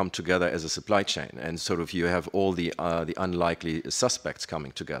come together as a supply chain, and sort of you have all the unlikely suspects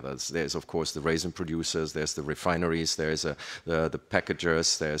coming together. There's of course the raisin producers, there's the refineries, there's the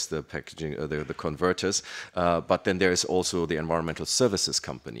packagers, there's the packaging, the converters, but then there is also the environmental services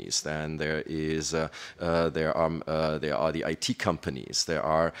companies. Then there are the IT companies.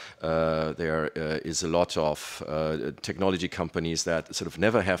 There is a lot of technology companies that sort of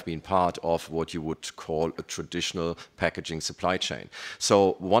never have been part of what you would call a traditional packaging supply chain.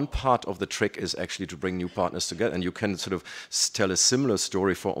 So one part of the trick is actually to bring new partners together, and you can sort of tell a similar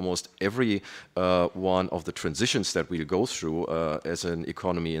story for almost every one of the transitions that we'll go through as an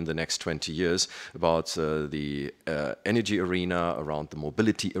economy in the next 20 years, about the energy arena, around the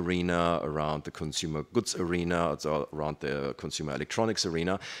mobility arena, around the consumer goods arena, around the consumer electronics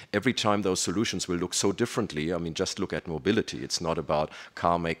arena. Every time those solutions will look so differently. I mean, just look at mobility. It's not about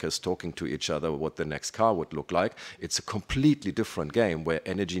car makers talking to each other what the next car would look like. It's a completely different game where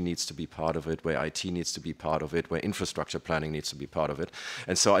energy needs to be part of it, where IT needs to be part of it, where infrastructure planning needs to be part of it.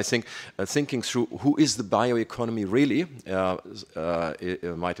 And so I think thinking through who is the bioeconomy really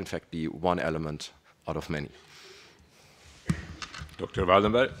it might in fact be one element out of many. Dr.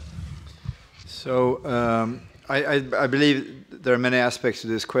 Wallenberg. So I believe there are many aspects to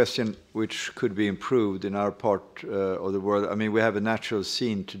this question which could be improved in our part of the world. I mean, we have a natural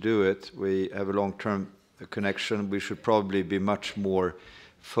scene to do it. We have a long-term connection. We should probably be much more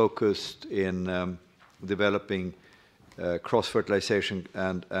focused in developing cross-fertilization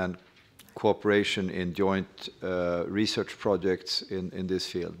and cooperation in joint research projects in this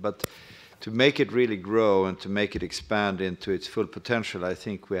field. But to make it really grow and to make it expand into its full potential, I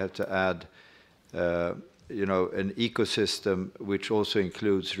think we have to add an ecosystem which also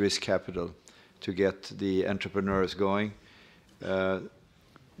includes risk capital to get the entrepreneurs going.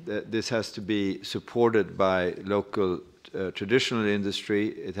 This has to be supported by local traditional industry.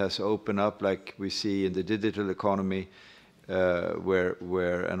 It has to open up, like we see in the digital economy,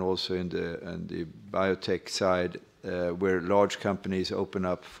 where and also in the biotech side, where large companies open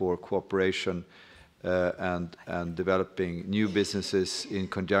up for cooperation and developing new businesses in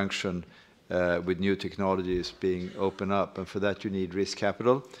conjunction with new technologies being opened up. And for that you need risk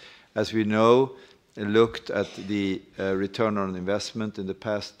capital. As we know, looked at the return on investment in the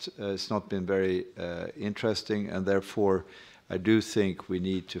past. It's not been very interesting, and therefore I do think we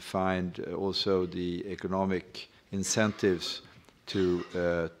need to find also the economic incentives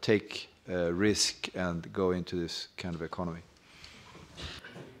to take risk and go into this kind of economy.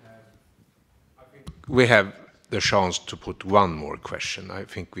 We have the chance to put one more question. I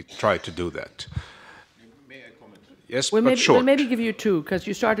think we try to do that. May I comment? Yes, we'll but short. We'll maybe give you two, because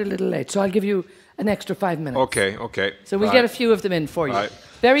you started a little late, so I'll give you an extra 5 minutes. Okay, okay. So we'll get a few of them in for you. Right.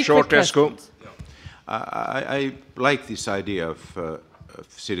 Very short, quick Esko. questions. I like this idea of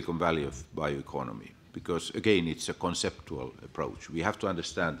Silicon Valley of bioeconomy, because again it's a conceptual approach. We have to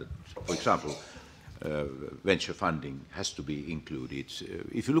understand that, for example, venture funding has to be included.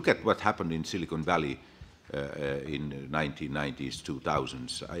 If you look at what happened in Silicon Valley in 1990s,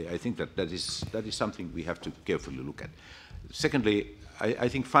 2000s, I think that is something we have to carefully look at. Secondly, I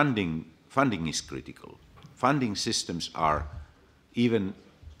think funding is critical. Funding systems are even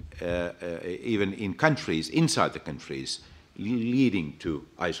in countries, inside the countries, leading to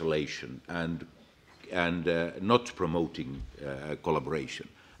isolation and not promoting collaboration.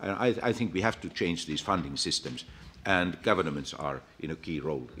 And I think we have to change these funding systems, and governments are in a key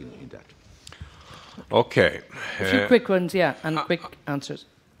role in that. Okay. A few quick ones, yeah, and quick answers.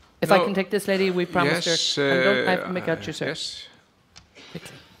 If I can take this lady, we promised her. And don't I have to make out your sir. Yes.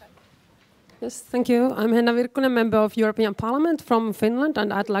 Quickly. Yes, thank you. I'm Henna Virkkunen, member of European Parliament from Finland,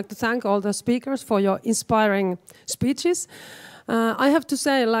 and I'd like to thank all the speakers for your inspiring speeches. I have to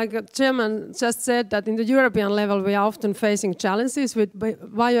say, like the chairman just said, that in the European level we are often facing challenges with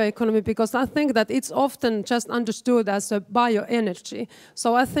bioeconomy, because I think that it's often just understood as a bioenergy.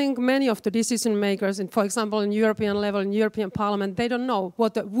 So I think many of the decision makers, for example, in European level, in European Parliament, they don't know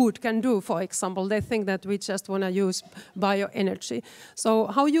what the wood can do, for example. They think that we just want to use bioenergy. So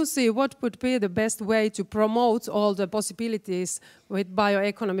how you see, what would be the best way to promote all the possibilities with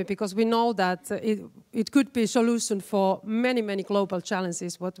bioeconomy? Because we know that it could be a solution for many global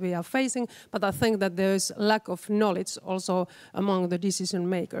challenges what we are facing, but I think that there is lack of knowledge also among the decision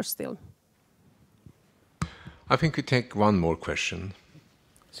makers still. I think we take one more question.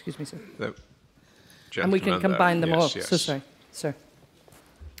 Excuse me, sir. And we can combine them all. Yes. So sorry, sir.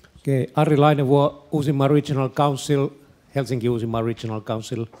 Okay, Ari Lainevuo, Uusimaa Regional Council, Helsinki Uusimaa Regional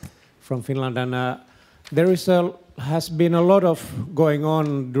Council from Finland, and there has been a lot of going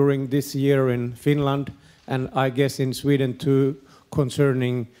on during this year in Finland, and I guess in Sweden too,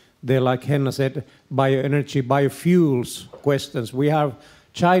 concerning the, like Henna said, bioenergy, biofuels questions. We have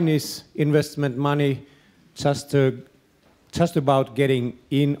Chinese investment money just about getting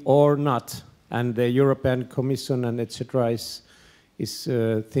in or not, and the European Commission and etc. is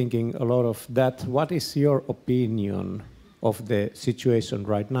thinking a lot of that. What is your opinion of the situation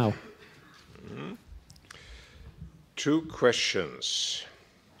right now? Mm-hmm. Two questions.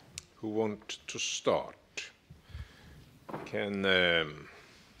 Who want to start? Can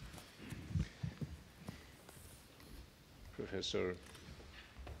Professor?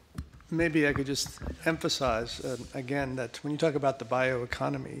 Maybe I could just emphasize again that when you talk about the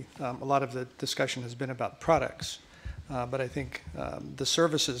bioeconomy, a lot of the discussion has been about products, but I think the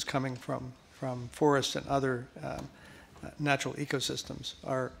services coming from forests and other natural ecosystems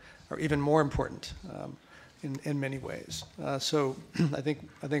are even more important in many ways. So I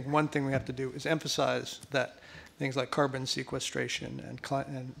think one thing we have to do is emphasize that things like carbon sequestration and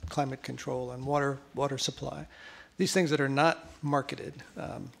climate control and water supply, these things that are not marketed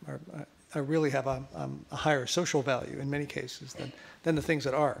really have a higher social value in many cases than the things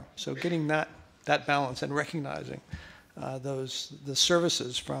that are. So getting that balance and recognizing the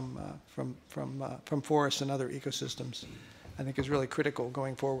services from forests and other ecosystems, I think is really critical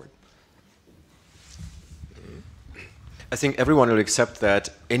going forward. I think everyone will accept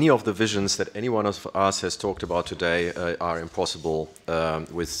that any of the visions that any one of us has talked about today are impossible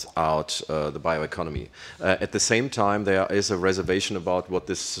without the bioeconomy. At the same time, there is a reservation about what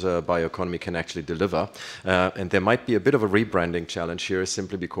this bioeconomy can actually deliver. And there might be a bit of a rebranding challenge here,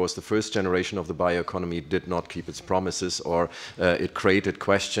 simply because the first generation of the bioeconomy did not keep its promises, or it created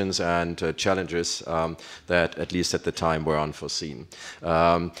questions and challenges that, at least at the time, were unforeseen.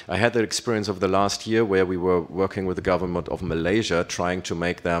 I had the experience of the last year where we were working with the government government of Malaysia trying to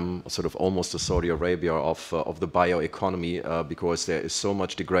make them sort of almost the Saudi Arabia of the bioeconomy, because there is so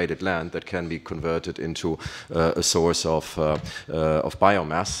much degraded land that can be converted into a source of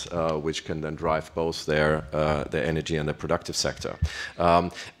biomass, which can then drive both their energy and their productive sector.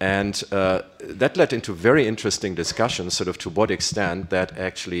 And that led into very interesting discussions, sort of to what extent that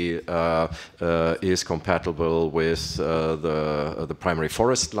actually is compatible with the primary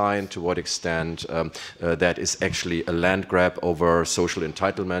forest line, to what extent that is actually a land grab over social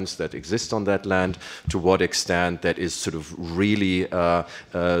entitlements that exist on that land, to what extent that is sort of really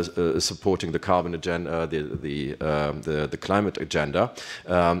supporting the carbon agenda, the climate agenda.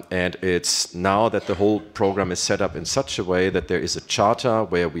 And it's now that the whole program is set up in such a way that there is a charter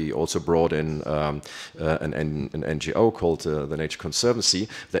where we also brought in an NGO called the Nature Conservancy,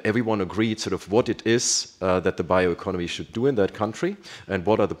 that everyone agreed sort of what it is that the bioeconomy should do in that country, and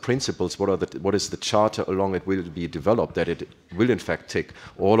what are the principles, what is the charter along it will be developed, that it will in fact tick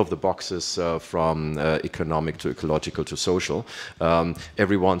all of the boxes from economic to ecological to social.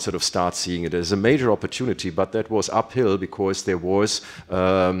 Everyone sort of starts seeing it as a major opportunity, but that was uphill because there was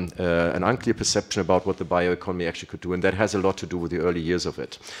an unclear perception about what the bioeconomy actually could do, and that has a lot to do with the early years of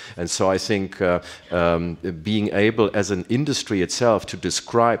it. And so I think being able as an industry itself to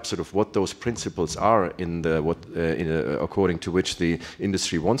describe sort of what those principles are in according to which the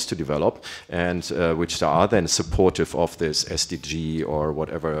industry wants to develop, and which are then supportive of this SDG or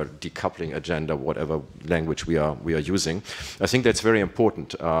whatever decoupling agenda, whatever language we are using. I think that's very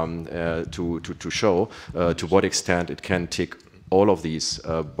important to show to what extent it can tick all of these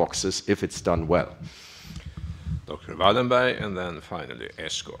boxes if it's done well. Dr. Wallenberg, and then finally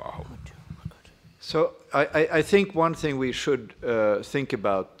Esko. So I think one thing we should think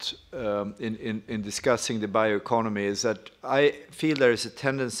about in discussing the bioeconomy is that I feel there is a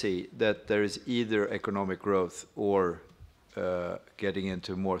tendency that there is either economic growth or getting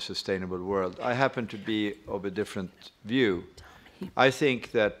into a more sustainable world. I happen to be of a different view. I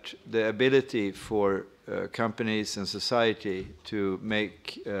think that the ability for companies and society to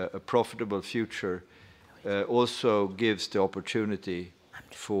make a profitable future also gives the opportunity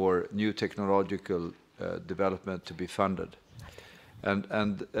for new technological development to be funded.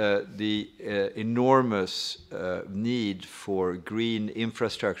 And the enormous need for green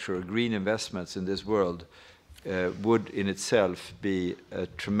infrastructure, green investments in this world would in itself be a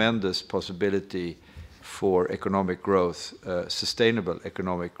tremendous possibility for economic growth, sustainable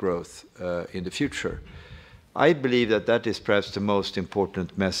economic growth in the future. I believe that that is perhaps the most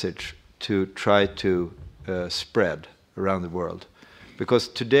important message to try to spread around the world. Because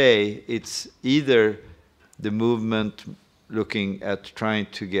today it's either the movement looking at trying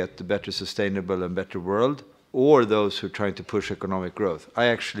to get a better sustainable and better world, or those who are trying to push economic growth. I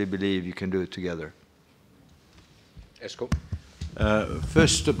actually believe you can do it together. Esko?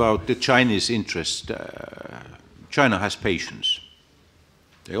 First, about the Chinese interest. China has patience.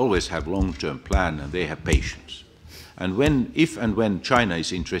 They always have long-term plan, and they have patience. And if and when China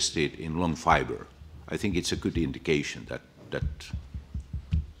is interested in long fiber, I think it's a good indication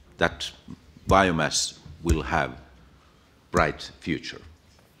that biomass will have bright future.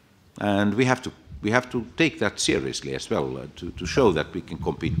 And we have to take that seriously as well to show that we can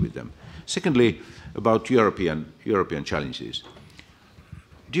compete with them. Secondly, about European challenges.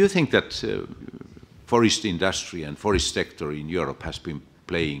 Do you think that forest industry and forest sector in Europe has been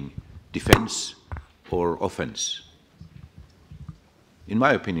playing defense or offense? In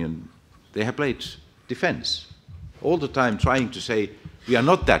my opinion, they have played defense. All the time trying to say, we are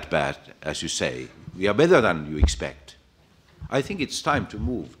not that bad, as you say. We are better than you expect. I think it's time to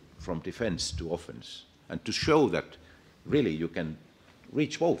move from defense to offense and to show that really you can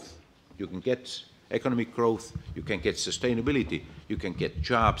reach both. You can get economic growth, you can get sustainability, you can get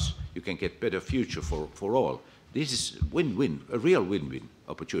jobs, you can get better future for all. This is win-win, a real win-win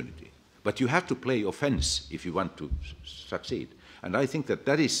opportunity. But you have to play offense if you want to succeed. And I think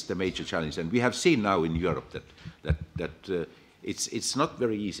that is the major challenge. And we have seen now in Europe that it's not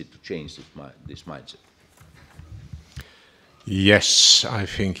very easy to change this mindset. Yes, I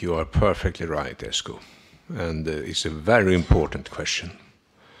think you are perfectly right, Esko. And it's a very important question,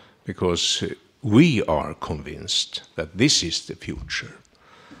 because we are convinced that this is the future.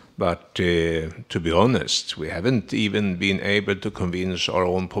 But to be honest, we haven't even been able to convince our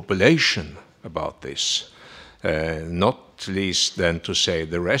own population about this. Not least then to say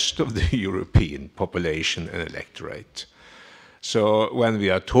the rest of the European population and electorate. So when we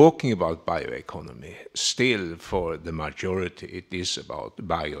are talking about bioeconomy, still for the majority it is about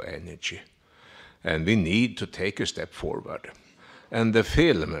bioenergy. And we need to take a step forward. And the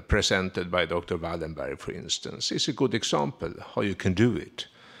film presented by Dr. Wallenberg, for instance, is a good example how you can do it.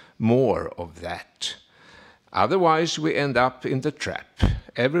 More of that. Otherwise, we end up in the trap.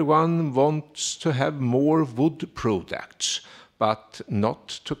 Everyone wants to have more wood products, but not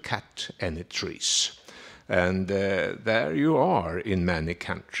to cut any trees. And there you are in many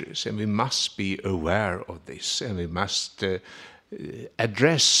countries, and we must be aware of this, and we must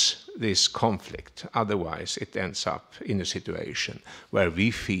address this conflict. Otherwise, it ends up in a situation where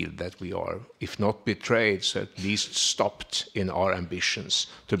we feel that we are, if not betrayed, so at least stopped in our ambitions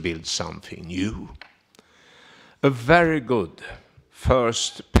to build something new. A very good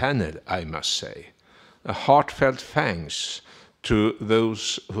first panel, I must say. A heartfelt thanks to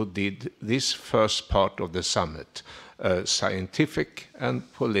those who did this first part of the summit, a scientific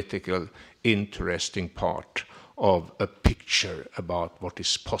and political interesting part of a picture about what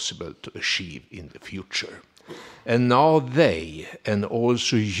is possible to achieve in the future. And now they, and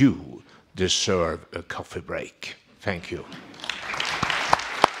also you, deserve a coffee break. Thank you.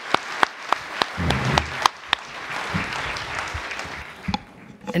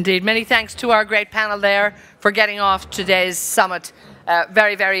 Indeed, many thanks to our great panel there for getting off today's summit.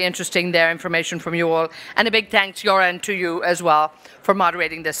 Very, very interesting there, information from you all. And a big thanks, Göran, to you as well for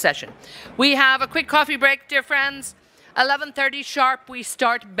moderating this session. We have a quick coffee break, dear friends. 11:30 sharp, we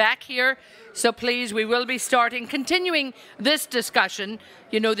start back here. So please, we will be continuing this discussion,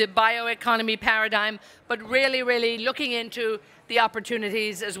 you know, the bioeconomy paradigm, but really, really looking into the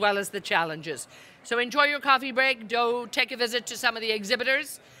opportunities as well as the challenges. So enjoy your coffee break. Go take a visit to some of the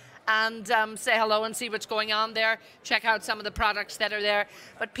exhibitors and say hello and see what's going on there. Check out some of the products that are there.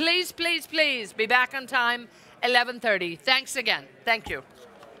 But please, please, please be back on time, 11:30. Thanks again. Thank you.